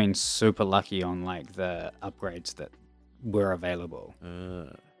they could have been super lucky on like the upgrades that were available.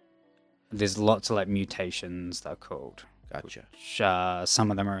 There's lots of like mutations, they're called. Gotcha. Which,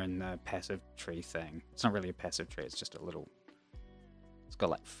 some of them are in the passive tree thing. It's not really a passive tree, it's just a little... It's got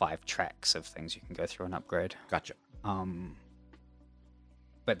like 5 tracks of things you can go through and upgrade. Gotcha.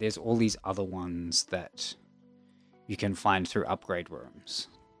 But there's all these other ones that you can find through upgrade rooms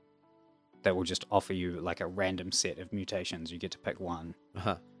that will just offer you like a random set of mutations. You get to pick one.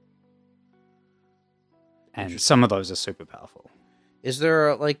 Uh-huh. And some of those are super powerful. Is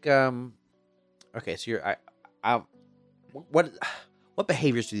there like okay, so what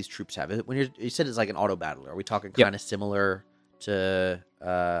behaviors do these troops have? When you said it's like an auto battler, are we talking kind of similar to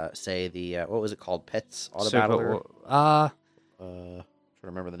say the what was it called? Pets auto battler? Trying to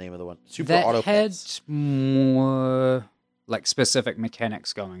remember the name of the one. Super that auto had pets. more like specific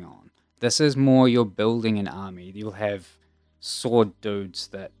mechanics going on. This is more you're building an army. You'll have sword dudes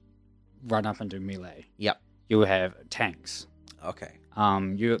that run up and do melee. Yep. You'll have tanks. Okay.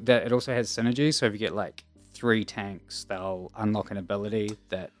 It also has synergy. So if you get like 3 tanks, they'll unlock an ability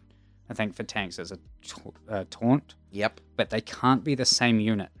that I think for tanks is a taunt. Yep. But they can't be the same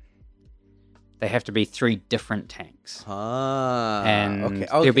unit. They have to be 3 different tanks. And okay.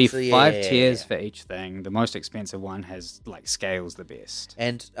 there'll be so 5 tiers for each thing. The most expensive one has like scales the best.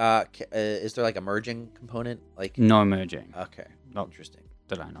 And is there like a merging component? Like No merging. Okay. Not Interesting.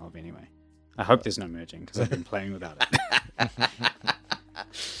 that I know of anyway. I hope there's no merging because I've been playing without it.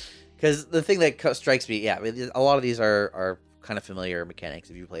 Because the thing that strikes me, I mean, a lot of these are kind of familiar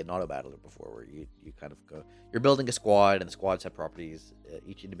mechanics if you played an auto battler before, where you kind of go, you're building a squad, and the squads have properties.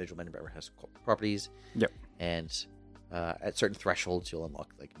 Each individual member has properties. Yep. And at certain thresholds, you'll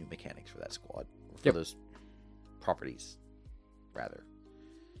unlock like new mechanics for that squad, or for those properties, rather.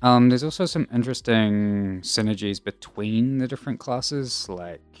 There's also some interesting synergies between the different classes.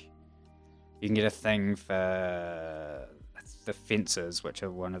 Like, you can get a thing for the fencers, which are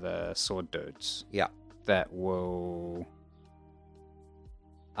one of the sword dudes. Yeah. That will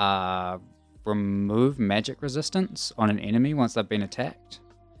remove magic resistance on an enemy once they've been attacked.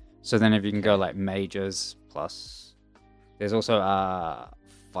 So then if you can go like mages plus... There's also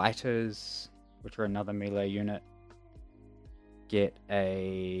fighters, which are another melee unit. Get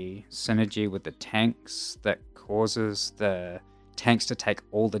a synergy with the tanks that causes the tanks to take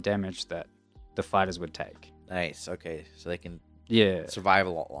all the damage that the fighters would take. Nice. Okay, so they can survive a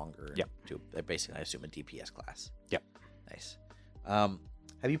lot longer. Yep. They're basically, I assume, a DPS class. Yep. Nice.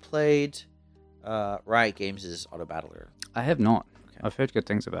 Have you played Riot Games' Auto Battler? I have not. Okay. I've heard good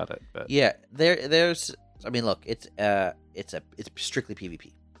things about it, but Yeah, there's. I mean, look, it's strictly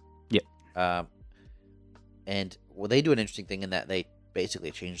PvP. Yep. And well, they do an interesting thing in that they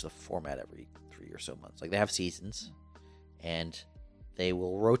basically change the format every 3 or so months. Like they have seasons, and they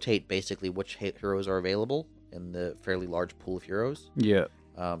will rotate basically which heroes are available in the fairly large pool of heroes. yeah.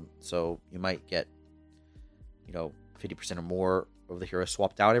 So you might get, 50% or more of the heroes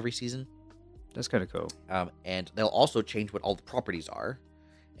swapped out every season. That's kind of cool. And they'll also change what all the properties are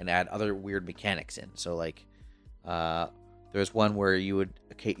and add other weird mechanics in. So like, there's one where you would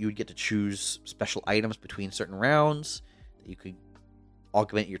get to choose special items between certain rounds that you could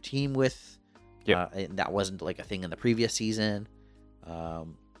augment your team with. Yeah. And that wasn't like a thing in the previous season.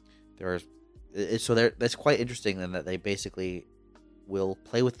 That's quite interesting then that they basically will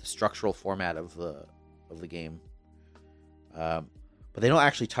play with the structural format of the game. But they don't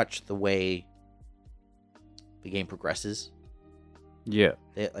actually touch the way the game progresses. Yeah.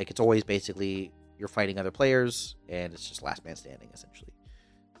 It's always basically you're fighting other players, and it's just last man standing, essentially.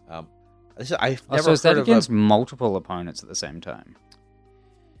 I've never So is that heard of against multiple opponents at the same time?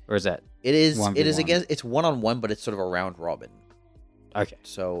 Or is that... It is 1v1? against, it's 1-on-1, but it's sort of a round robin. Okay.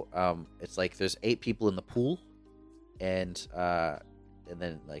 So it's like there's 8 people in the pool, and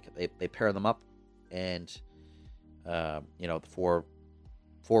then like they pair them up, and the four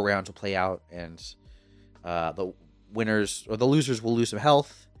rounds will play out, and the winners or the losers will lose some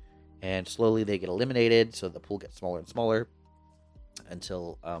health, and slowly they get eliminated, so the pool gets smaller and smaller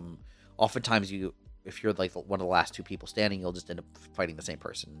until oftentimes if you're like one of the last 2 people standing, you'll just end up fighting the same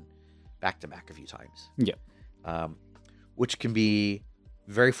person back to back a few times. Yeah. which can be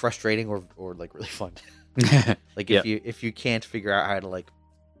very frustrating or like really fun. Like Yep. if you can't figure out how to like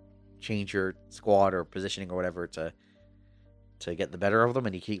change your squad or positioning or whatever to get the better of them,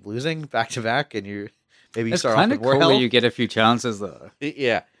 and you keep losing back to back, and you It's start off kind with of more cool health. when you get a few chances though.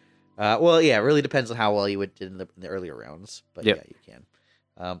 Yeah. Well, yeah, it really depends on how well you did in the earlier rounds, but Yep. yeah, you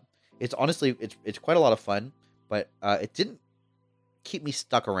can. It's honestly it's quite a lot of fun, but it didn't keep me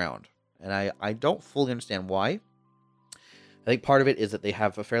stuck around, and I don't fully understand why. I think part of it is that they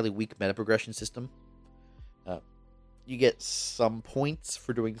have a fairly weak meta progression system. You get some points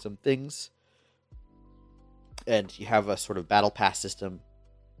for doing some things, and you have a sort of battle pass system,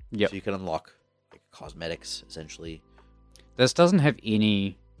 Yep. so you can unlock like cosmetics essentially. This doesn't have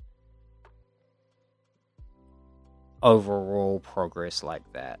any overall progress like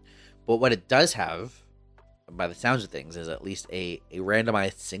that. But what it does have, by the sounds of things, is at least a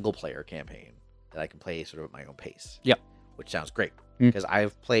randomized single player campaign that I can play sort of at my own pace. Yep. Which sounds great. Mm. Because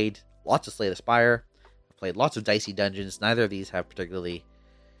I've played lots of Slay the Spire, I've played lots of dicey dungeons. Neither of these have particularly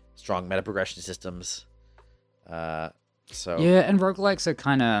strong meta progression systems. So Yeah, and roguelikes are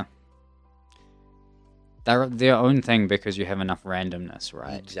kind of they're their own thing because you have enough randomness,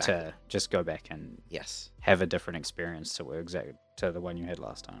 right? Exactly. To just go back and yes. have a different experience to the one you had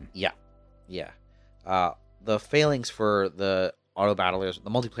last time. Yeah. The failings for the auto battlers,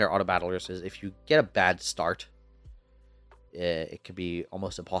 the multiplayer auto battlers, is if you get a bad start, it can be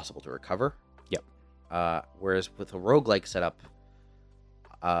almost impossible to recover. Yep. Whereas with a roguelike setup,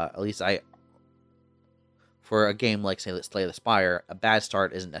 at least for a game like, say, Slay the Spire, a bad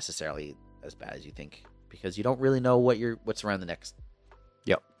start isn't necessarily as bad as you think, because you don't really know what's around the next.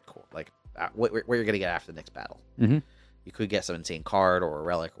 Yep. Like what you're gonna get after the next battle. Mm-hmm. You could get some insane card or a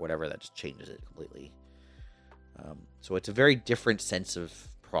relic or whatever that just changes it completely. So it's a very different sense of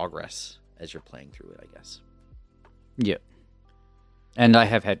progress as you're playing through it, I guess. Yep. And I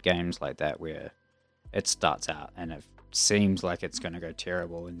have had games like that where it starts out and it seems like it's going to go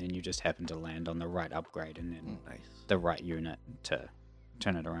terrible, and then you just happen to land on the right upgrade and then Nice. the right unit to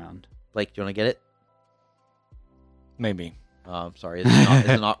turn it around. Blake, do you want to get it? Maybe. Sorry, is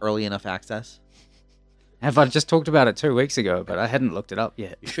it not early enough access? I just talked about it 2 weeks ago, but I hadn't looked it up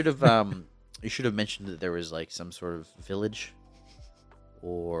yet. You should have mentioned that there was like some sort of village,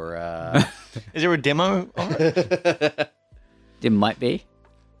 or Is there a demo of it? It might be.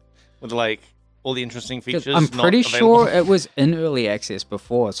 With like all the interesting 'Cause features? I'm not pretty available? sure it was in early access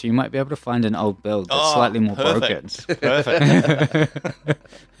before, so you might be able to find an old build that's slightly more perfect. broken. Perfect.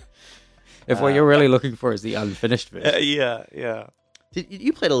 If what you're really looking for is the unfinished version. Yeah.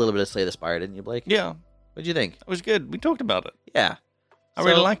 you played a little bit of Slay the Spire, didn't you, Blake? Yeah, What'd you think? it was good. We talked about it. Yeah, I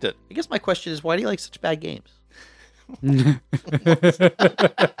really So, liked it. I guess my question is, why do you like such bad games?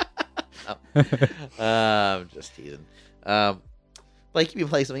 I'm just teasing. Blake, you've been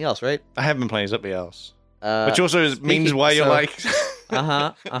playing something else, right? I have been playing something else. Which also means speaking- why you're so- like...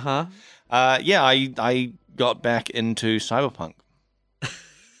 Uh-huh. yeah, I got back into Cyberpunk.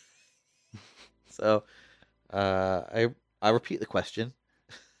 So, I repeat the question.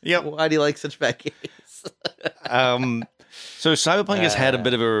 Yep. Why do you like such bad games? So Cyberpunk has had a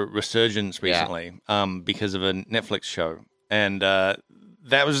bit of a resurgence Yeah. recently because of a Netflix show. And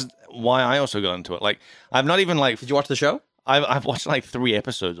that was why I also got into it. Like, I've not even like... Did you watch the show? I've watched like 3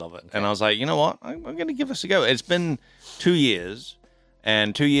 episodes of it, and I was like, you know what? I'm going to give this a go. It's been 2 years,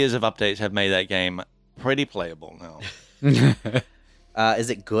 and 2 years of updates have made that game pretty playable now. Is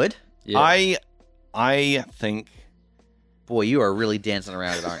it good? Yeah. I think Boy, you are really dancing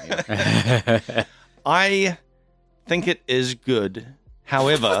around it, aren't you? I think it is good.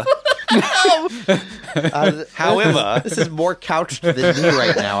 However, however, this is more couched than me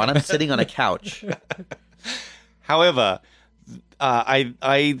right now, and I'm sitting on a couch. however,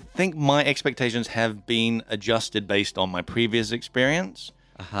 I think my expectations have been adjusted based on my previous experience.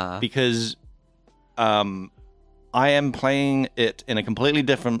 Uh-huh. Because I am playing it in a completely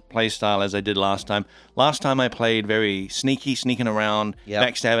different play style as I did last time. Last time I played very sneaking around, Yep.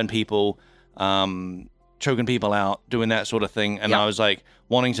 backstabbing people, choking people out, doing that sort of thing. And Yep. I was like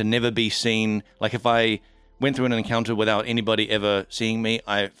wanting to never be seen. Like if I went through an encounter without anybody ever seeing me,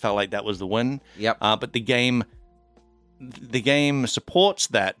 I felt like that was the win. Yep. But the game supports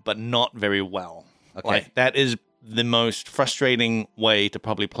that, but not very well. Okay. Like that is the most frustrating way to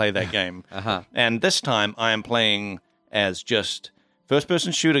probably play that game. Uh-huh. And this time I am playing as just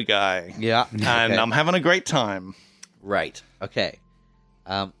first-person shooter guy. Yeah. And Okay. I'm having a great time. Right. Okay.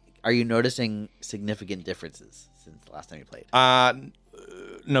 Are you noticing significant differences since the last time you played?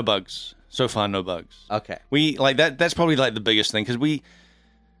 No bugs. So far, no bugs. Okay. We like that. That's probably like the biggest thing because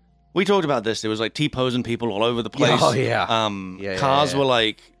We talked about this. There was like T-posing people all over the place. Oh, yeah. Cars Yeah. were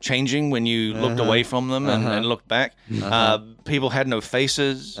like changing when you looked away from them and looked back. People had no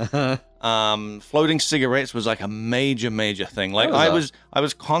faces. Floating cigarettes was like a major thing. Like I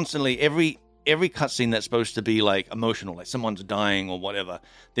was constantly every cutscene that's supposed to be like emotional, like someone's dying or whatever.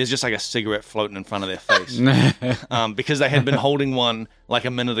 There's just like a cigarette floating in front of their face because they had been holding one like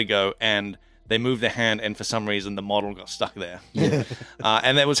a minute ago and they moved their hand and for some reason the model got stuck there.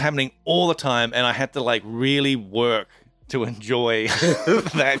 And that was happening all the time and I had to like really work to enjoy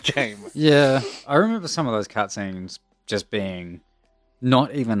that game. Yeah, I remember some of those cutscenes just being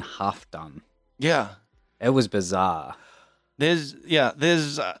not even half done. Yeah. It was bizarre. It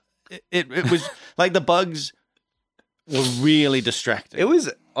was like the bugs were really distracting. It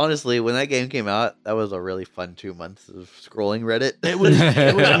was honestly when that game came out, that was a really fun 2 months of scrolling Reddit. It was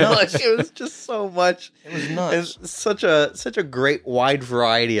nuts. Like, it was just so much. It was nuts. It's such a great wide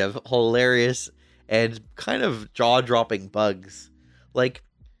variety of hilarious and kind of jaw-dropping bugs. Like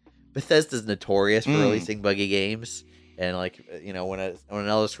Bethesda's notorious for releasing buggy games, and like you know when an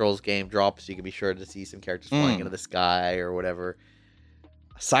Elder Scrolls game drops, you can be sure to see some characters flying into the sky or whatever.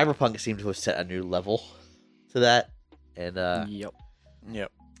 Cyberpunk seemed to have set a new level to that, and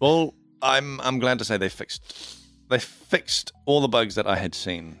Yep. Well, I'm glad to say they fixed all the bugs that I had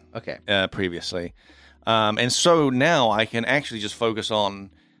seen okay, previously, and so now I can actually just focus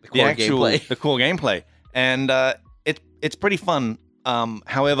on the core gameplay, and it's pretty fun.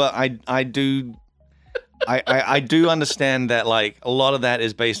 However, I do understand that like a lot of that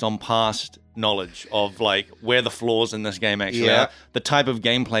is based on past knowledge of like where the flaws in this game actually are, the type of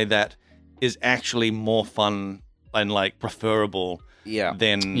gameplay that is actually more fun and like preferable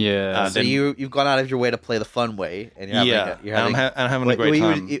than so you've gone out of your way to play the fun way, and you're I'm having a great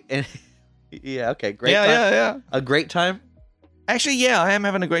time. Okay, great time. Yeah. A great time. Actually, yeah, I am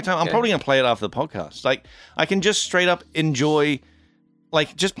having a great time. I'm probably gonna play it after the podcast. Like I can just straight up enjoy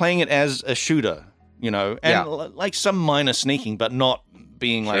like just playing it as a shooter, you know, and like some minor sneaking, but not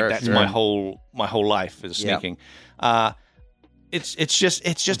being like that's my whole life is sneaking. It's just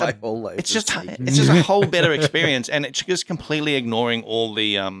My whole life it's is just sneaking. it's just a whole better experience, and it's just completely ignoring all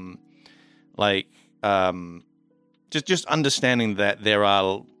the just understanding that there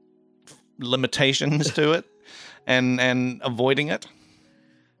are limitations to it and avoiding it.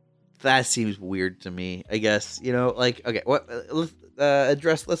 That seems weird to me. I guess you know, like okay, what let's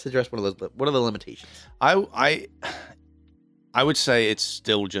address one of those. What are the limitations? I would say it's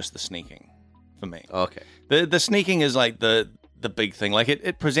still just the sneaking for me. Okay, the sneaking is like the big thing. Like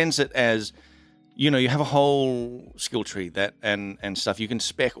it presents it as, you know, you have a whole skill tree that and stuff. You can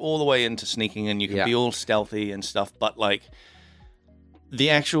spec all the way into sneaking and you can be all stealthy and stuff, but like the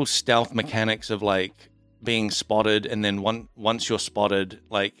actual stealth mechanics of like being spotted and then once you're spotted,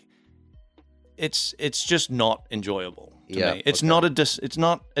 like it's just not enjoyable to me. It's not a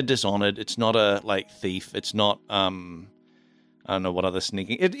Dishonored, it's not a like Thief, it's not I don't know what other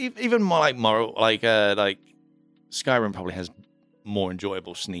sneaking. Even more like Skyrim probably has more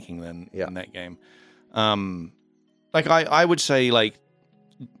enjoyable sneaking than that game. Like I would say like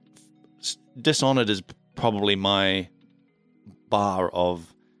Dishonored is probably my bar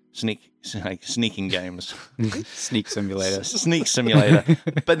of sneaking games. Sneak Simulator. Sneak Simulator.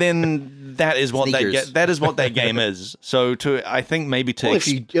 But then that is what that game is. So I think maybe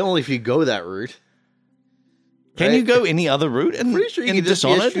only if you go that route. Can you go any other route? I'm pretty sure you can just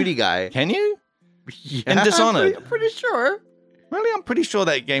be a shooty guy. Can you? Yeah, in Dishonored? I'm pretty sure. Really, I'm pretty sure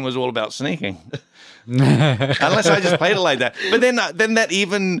that game was all about sneaking. Unless I just played it like that. But then that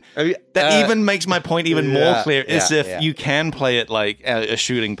even makes my point even more clear. If you can play it like a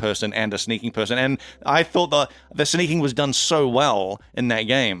shooting person and a sneaking person. And I thought the sneaking was done so well in that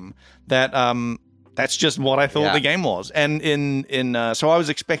game that that's just what I thought the game was. And so I was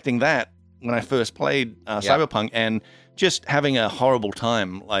expecting that when I first played Cyberpunk, and just having a horrible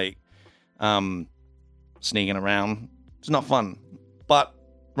time, like sneaking around. It's not fun, but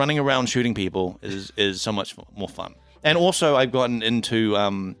running around shooting people is so much more fun. And also, I've gotten into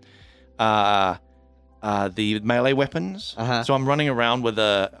the melee weapons. So I'm running around with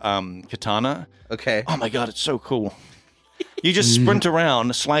a katana. Okay. Oh my god, it's so cool! You just sprint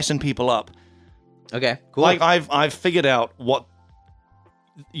around, slicing people up. Okay, cool. Like I've figured out what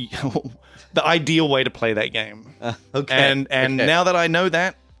the ideal way to play that game. Okay. And now that I know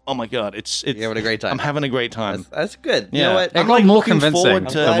that, oh my god, it's you're having a great time. I'm having a great time. That's good. Yeah. You know what? It got more convincing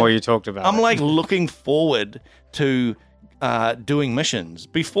the more you talked about it. I'm like looking forward to doing missions.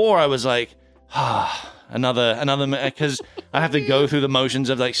 Before I was like, another because I have to go through the motions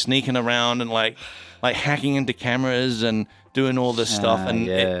of like sneaking around and like hacking into cameras and doing all this stuff and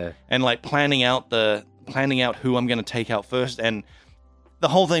yeah. and like planning out who I'm going to take out first, and the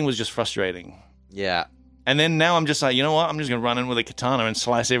whole thing was just frustrating. Yeah. And then now I'm just like, you know what? I'm just going to run in with a katana and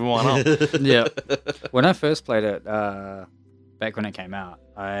slice everyone up. Yeah. When I first played it, back when it came out,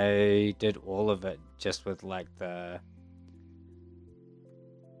 I did all of it just with like the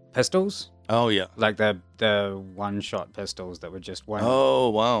pistols, Oh yeah. like the one-shot pistols that were just Oh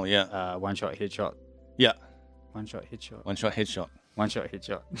wow, yeah. one-shot headshot. Yeah. One-shot headshot. One-shot headshot. One-shot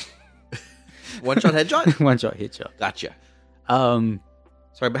headshot. One-shot headshot? One-shot headshot. Gotcha.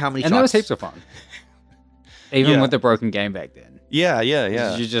 Sorry, but how many and shots? that was heaps of fun. Even Yeah. with the broken game back then. Yeah.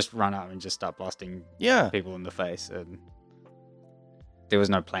 You just run up and just start blasting Yeah. people in the face, and there was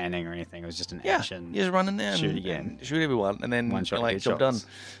no planning or anything. It was just an action. You just run in there shoot and, again. and shoot everyone, and then One shot you're like, job done. headshots.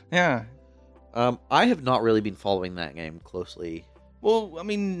 Yeah. I have not really been following that game closely. Well, I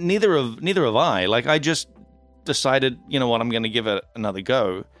mean, neither have I. Like, I just decided, you know what, I'm going to give it another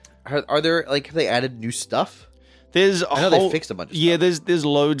go. Are there, like, have they added new stuff? There's a I know whole, they fixed a bunch of yeah, stuff. there's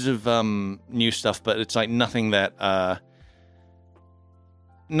loads of new stuff, but it's like nothing that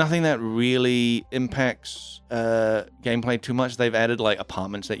really impacts gameplay too much. They've added like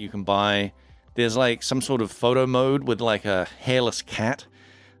apartments that you can buy. There's like some sort of photo mode with like a hairless cat.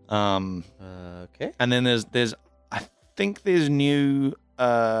 Okay. And then there's I think there's new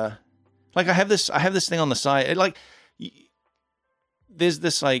like I have this thing on the side. There's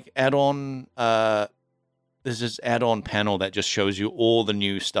this like add-on there's this add-on panel that just shows you all the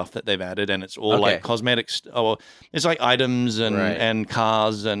new stuff that they've added, and it's all Okay. like cosmetics, or it's like items and Right. and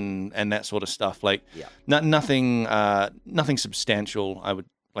cars and that sort of stuff. Like Yeah. nothing substantial, I would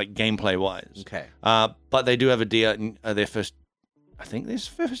like gameplay wise. Okay. But they do have their first, I think their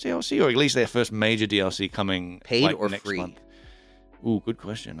first DLC, or at least their first major DLC coming Paid like, or next free? month. Ooh, good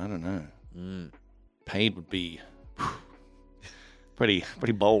question. I don't know. Mm. Paid would be pretty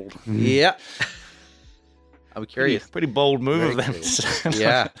bold. Yeah. I'm curious. Pretty bold move Very of them. curious.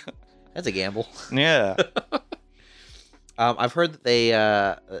 Yeah. That's a gamble. Yeah. I've heard that they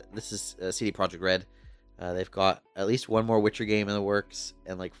this is CD Projekt Red. They've got at least one more Witcher game in the works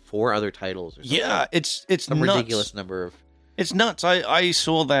and like 4 other titles or something. Yeah, it's Some nuts. ridiculous number of It's nuts. I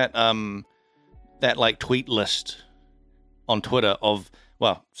saw that that like tweet list on Twitter of,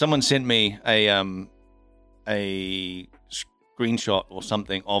 well, someone sent me a screenshot or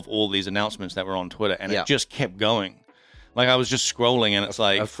something of all these announcements that were on Twitter, and Yeah. it just kept going. Like I was just scrolling, and it's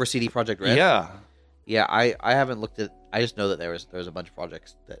like, for CD Projekt Red. yeah, Yeah, I haven't looked at. I just know that there was a bunch of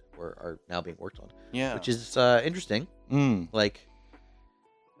projects that are now being worked on, yeah, which is interesting. mm. Like,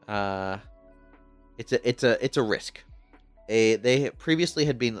 it's a risk. They previously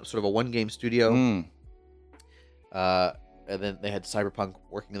had been sort of a one game studio, Mm. and then they had Cyberpunk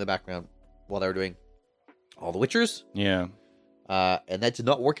working in the background while they were doing all the Witchers, Yeah, and that did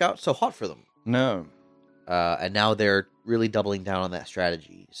not work out so hot for them. no, And now they're really doubling down on that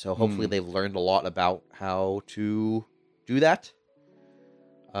strategy. So hopefully Hmm. they've learned a lot about how to do that,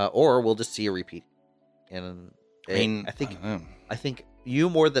 or we'll just see a repeat. And I mean, I think don't know. I think you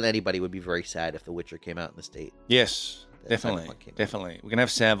more than anybody would be very sad if The Witcher came out in the state. Yes, that definitely, Cyberpunk came out. definitely. We can have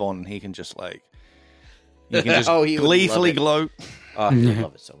Sav on. He can just like, he can just Oh, he would love gleefully it. gloat Oh, I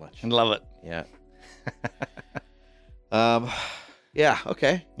love it so much. and love it. Yeah. Yeah.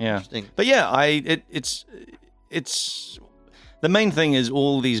 Okay. Yeah. Interesting. But yeah, it's the main thing is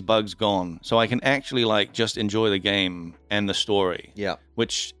all these bugs gone, so I can actually like just enjoy the game and the story. Yeah.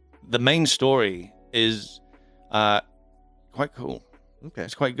 Which the main story is quite cool. Okay.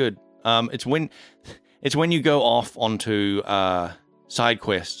 It's quite good. It's when you go off onto side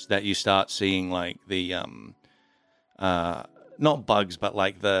quests that you start seeing like the not bugs, but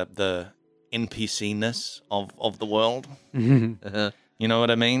like the NPC-ness of the world. Uh-huh. You know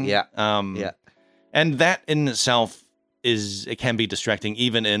what I mean? Yeah. Yeah. Yeah. And that in itself it can be distracting,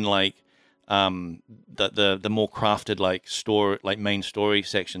 even in like the more crafted like main story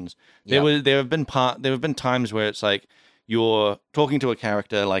sections. Yeah. There have been times where it's like you're talking to a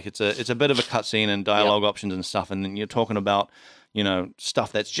character, like it's a bit of a cutscene and dialogue options and stuff, and then you're talking about, you know,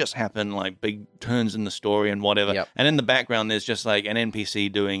 stuff that's just happened, like big turns in the story and whatever. Yep. And in the background, there's just like an NPC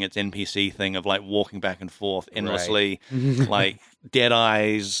doing its NPC thing of like walking back and forth endlessly, like dead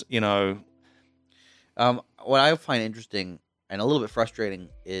eyes, you know. What I find interesting and a little bit frustrating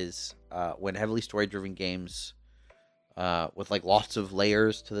is when heavily story-driven games with like lots of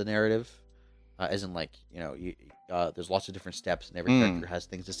layers to the narrative, as in like, you know, there's lots of different steps and every character has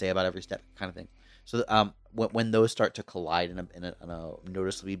things to say about every step, kind of thing. So when those start to collide in a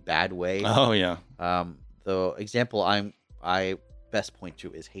noticeably bad way, Oh yeah, the example I best point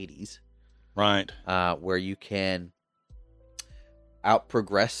to is Hades, right. where you can out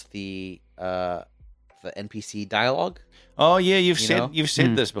progress the NPC dialogue. Oh yeah, you've You said know? you've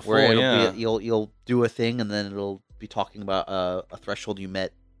said this before. Where it'll Yeah. be, you'll do a thing and then it'll be talking about a threshold you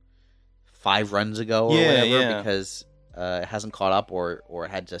met 5 runs ago or Yeah, whatever yeah. because it hasn't caught up or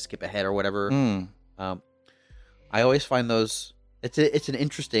had to skip ahead or whatever. Mm. I always find those it's an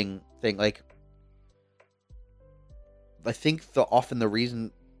interesting thing. Like I think often the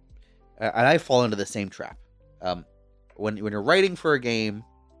reason and I fall into the same trap. When you're writing for a game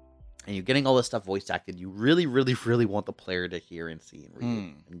and you're getting all this stuff voice acted, you really, really, really want the player to hear and see and read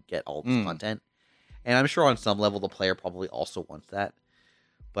it and get all this content. And I'm sure on some level the player probably also wants that.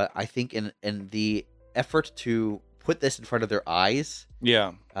 But I think in the effort to put this in front of their eyes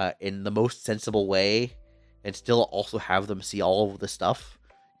Yeah. in the most sensible way and still also have them see all of the stuff,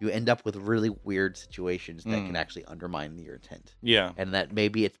 you end up with really weird situations that can actually undermine your intent. Yeah. And that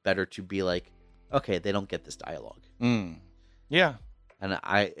maybe it's better to be like, okay, they don't get this dialogue. Yeah. And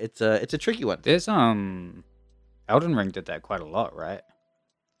it's a tricky one. There's Elden Ring did that quite a lot, right?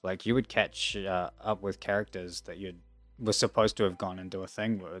 Like you would catch up with characters that you were supposed to have gone and do a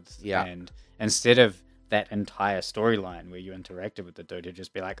thing with, Yeah. and instead of that entire storyline where you interacted with the dude, he'd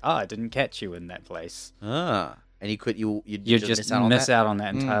just be like, "Oh, I didn't catch you in that place." And you You just miss out on that? out on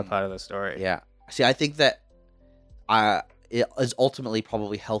that entire part of the story. Yeah. See, I think that it is ultimately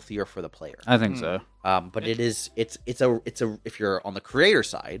probably healthier for the player. I think so. But it's a if you're on the creator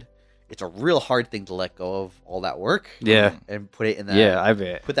side, it's a real hard thing to let go of all that work. Yeah. And put it in that. Yeah, I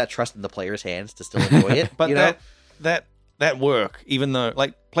bet. Put that trust in the player's hands to still enjoy it. But you know? that work, even though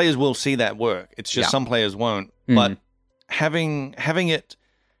like players will see that work, it's just Yeah. some players won't. But having it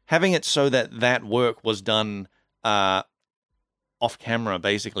so that work was done off camera,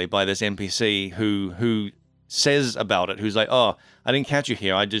 basically by this NPC who says about it, who's like, "Oh, I didn't catch you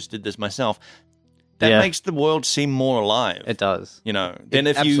here. I just did this myself." That makes the world seem more alive. It does. You know, then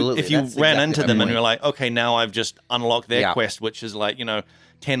if you absolutely. if you That's ran exactly into my them and point. you're like, okay, now I've just unlocked their Yeah. quest, which is like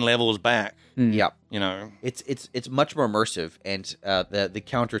 10 levels back. Yeah. You know, It's much more immersive, and the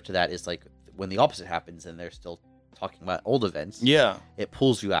counter to that is like when the opposite happens and they're still talking about old events. yeah, It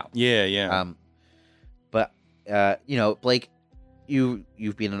pulls you out. yeah. But Blake,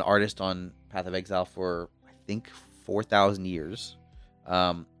 you've been an artist on Path of Exile for I think 4,000 years.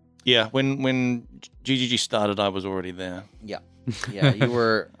 Yeah, when GGG started, I was already there. Yeah, you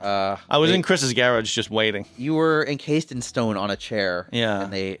were. I was in Chris's garage just waiting. You were encased in stone on a chair. Yeah.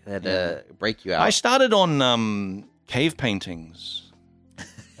 and they had to break you out. I started on cave paintings.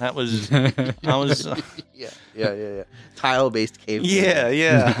 That was I was yeah. Tile-based cave.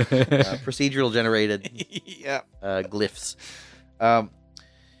 yeah. Procedural generated Yeah. glyphs.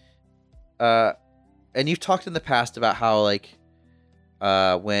 And you've talked in the past about how like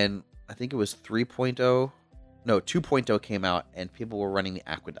when I think it was 2.0 came out and people were running the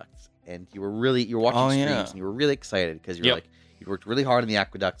aqueducts and you were watching streams and you were really excited because you're like you worked really hard on the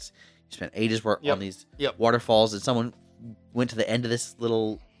aqueducts, you spent ages on these waterfalls, and someone went to the end of this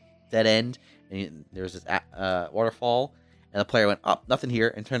little dead end and there was this waterfall and the player went, "Oh, nothing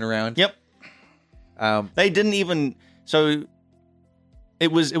here," and turned around. They didn't even so.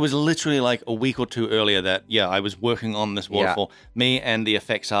 It was literally like a week or two earlier that I was working on this waterfall. Me and the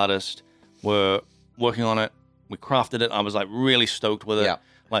effects artist were working on it. We crafted it. I was like really stoked with it. Yeah.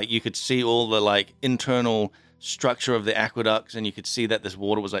 Like you could see all the like internal structure of the aqueducts, and you could see that this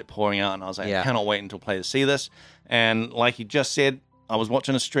water was like pouring out. And I was like, I cannot wait until players see this. And like you just said, I was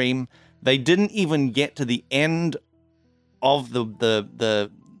watching a stream. They didn't even get to the end of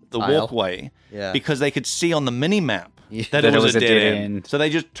the walkway because they could see on the mini map that it was a dead end. So they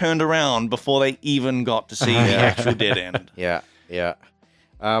just turned around before they even got to see the actual dead end. Yeah.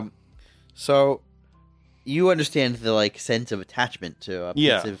 So you understand the like sense of attachment to a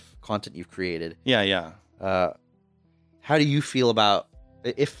piece of content you've created. Yeah. How do you feel about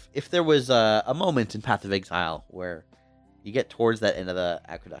if there was a moment in Path of Exile where you get towards that end of the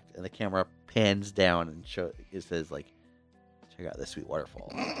aqueduct and the camera pans down and it says like, "Check out this sweet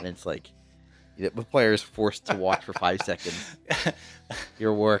waterfall," and it's like the player is forced to watch for 5 seconds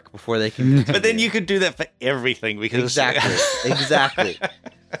your work before they can continue. But then you could do that for everything because exactly.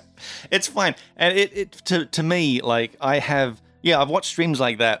 It's fine. And it to me, like I've watched streams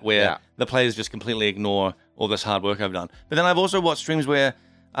like that where the players just completely ignore all this hard work I've done. But then I've also watched streams where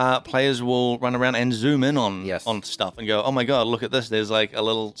players will run around and zoom in on stuff and go, "Oh my god, look at this! There's like a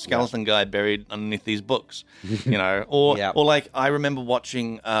little skeleton guy buried underneath these books," or like I remember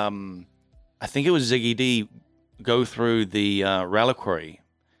watching, I think it was Ziggy D go through the reliquary,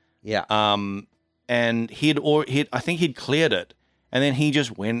 and I think he'd cleared it, and then he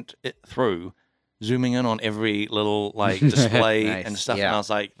just went through zooming in on every little like display Nice, and stuff, yeah. and I was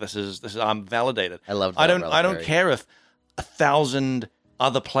like, "This is I'm validated." I love. I don't care if 1,000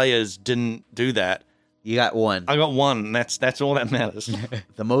 other players didn't do that. You got one, I got one, and that's all that matters.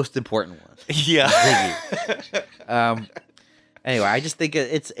 the most important one. Yeah. Anyway, I just think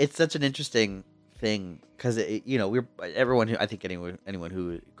it's such an interesting thing because we're everyone who I think anyone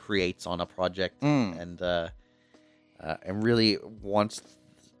who creates on a project and really wants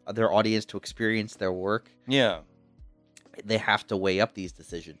their audience to experience their work, Yeah. they have to weigh up these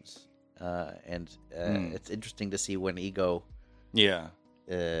decisions, and it's interesting to see when ego Yeah.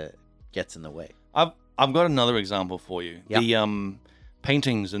 gets in the way. I've got another example for you. Yep. The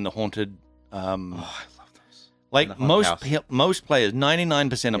paintings in the haunted. I love those. Like In the haunted house. most players,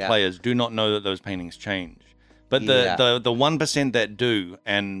 99% of Yeah. players do not know that those paintings change. But Yeah. the 1% that do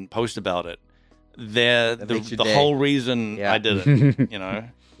and post about it, they're That the makes your the day. whole reason Yeah. I did it. You know,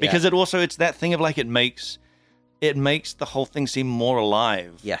 because it's that thing of like it makes the whole thing seem more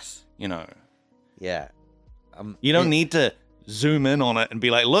alive. Yes. You know, Yeah. you don't need to zoom in on it and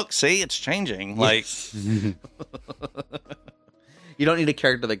be like, look, see, it's changing. Like, You don't need a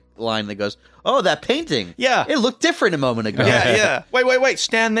character line that goes, "Oh, that painting. yeah. It looked different a moment ago." Yeah. Wait.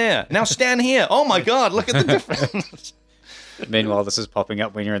 Stand there. Now stand here. Oh my God, look at the difference. Meanwhile, this is popping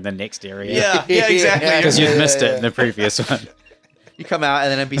up when you're in the next area. Yeah, exactly. Because you'd missed it in the previous one. You come out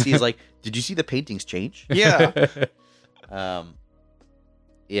and then NPC is like, "Did you see the paintings change?" Yeah.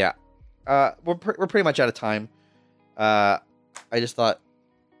 Yeah. We're pretty much out of time. I just thought,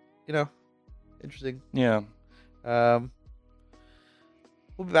 interesting. Yeah.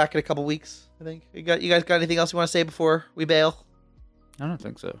 We'll be back in a couple weeks, I think. You guys got anything else you want to say before we bail? I don't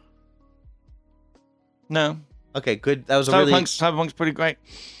think so. No. Okay, good. That was a really Cyberpunk's pretty great.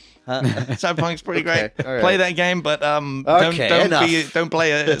 Huh? Cyberpunk's pretty great. Okay, all right. Play that game, but Okay, enough. don't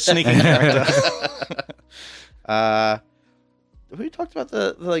play a sneaking character. We talked about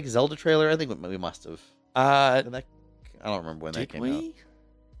the like Zelda trailer. I think we must have. I don't remember when that Did came we? out.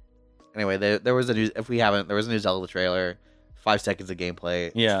 Anyway, there was a new. If we haven't, there was a new Zelda trailer. 5 seconds of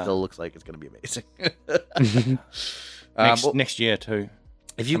gameplay. Yeah. It still looks like it's gonna be amazing. Next year too.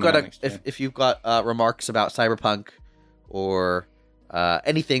 If you've coming got out next year. if you've got remarks about Cyberpunk or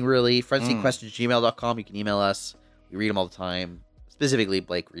anything really, friendseekquestions@gmail.com. You can email us. We read them all the time. Specifically,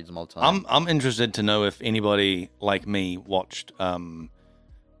 Blake reads them all the time. I'm interested to know if anybody like me watched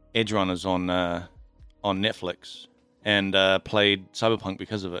Edge Runners on Netflix and played Cyberpunk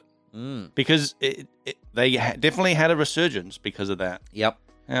because of it. Because they definitely had a resurgence because of that. Yep.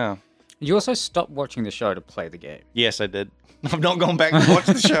 Yeah. You also stopped watching the show to play the game. Yes, I did. I've not gone back to watch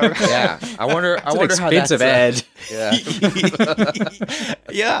the show. Yeah. I wonder It's an how that's expensive ad. Yeah.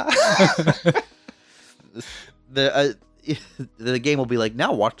 Yeah. The game will be like,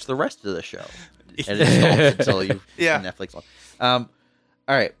 now watch the rest of the show, and it's until you Netflix on.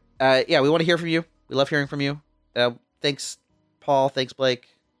 All right. Yeah, we want to hear from you. We love hearing from you. Thanks, Paul. Thanks, Blake.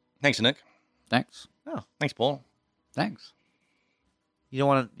 Thanks, Nick. Thanks. Oh, Thanks, Paul. Thanks. you don't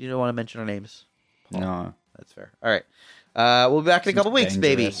want to mention our names, Paul? No. That's fair. All right. We'll be back in a couple weeks,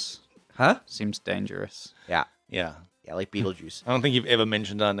 baby. Huh? Seems dangerous. Yeah. Yeah. Yeah, like Beetlejuice. I don't think you've ever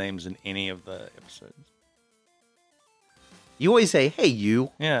mentioned our names in any of the episodes. You always say, "Hey,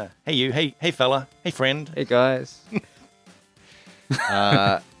 you." Yeah. Hey, you. Hey, fella. Hey, friend. Hey, guys.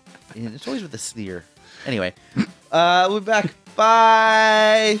 It's always with a sneer. Anyway, we'll be back.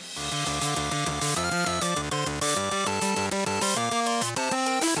 Bye.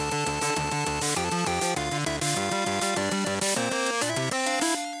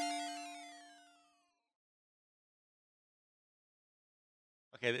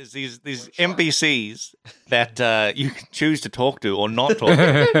 Okay, there's these NPCs that you can choose to talk to or not talk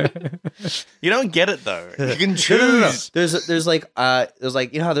to. You don't get it though. You can choose. No. There's like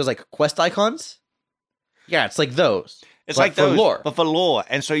you know how there's like quest icons? Yeah, it's like those. It's but like for those, lore. but for lore,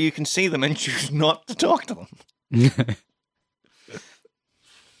 and so you can see them and choose not to talk to them.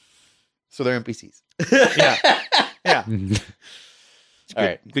 So they're NPCs. Yeah, yeah. It's All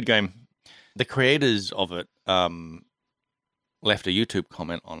right. good game. The creators of it left a YouTube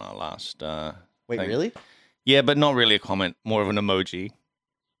comment on our last. Wait, thing. really? Yeah, but not really a comment. More of an emoji.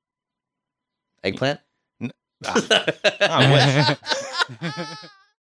 Eggplant? I wish.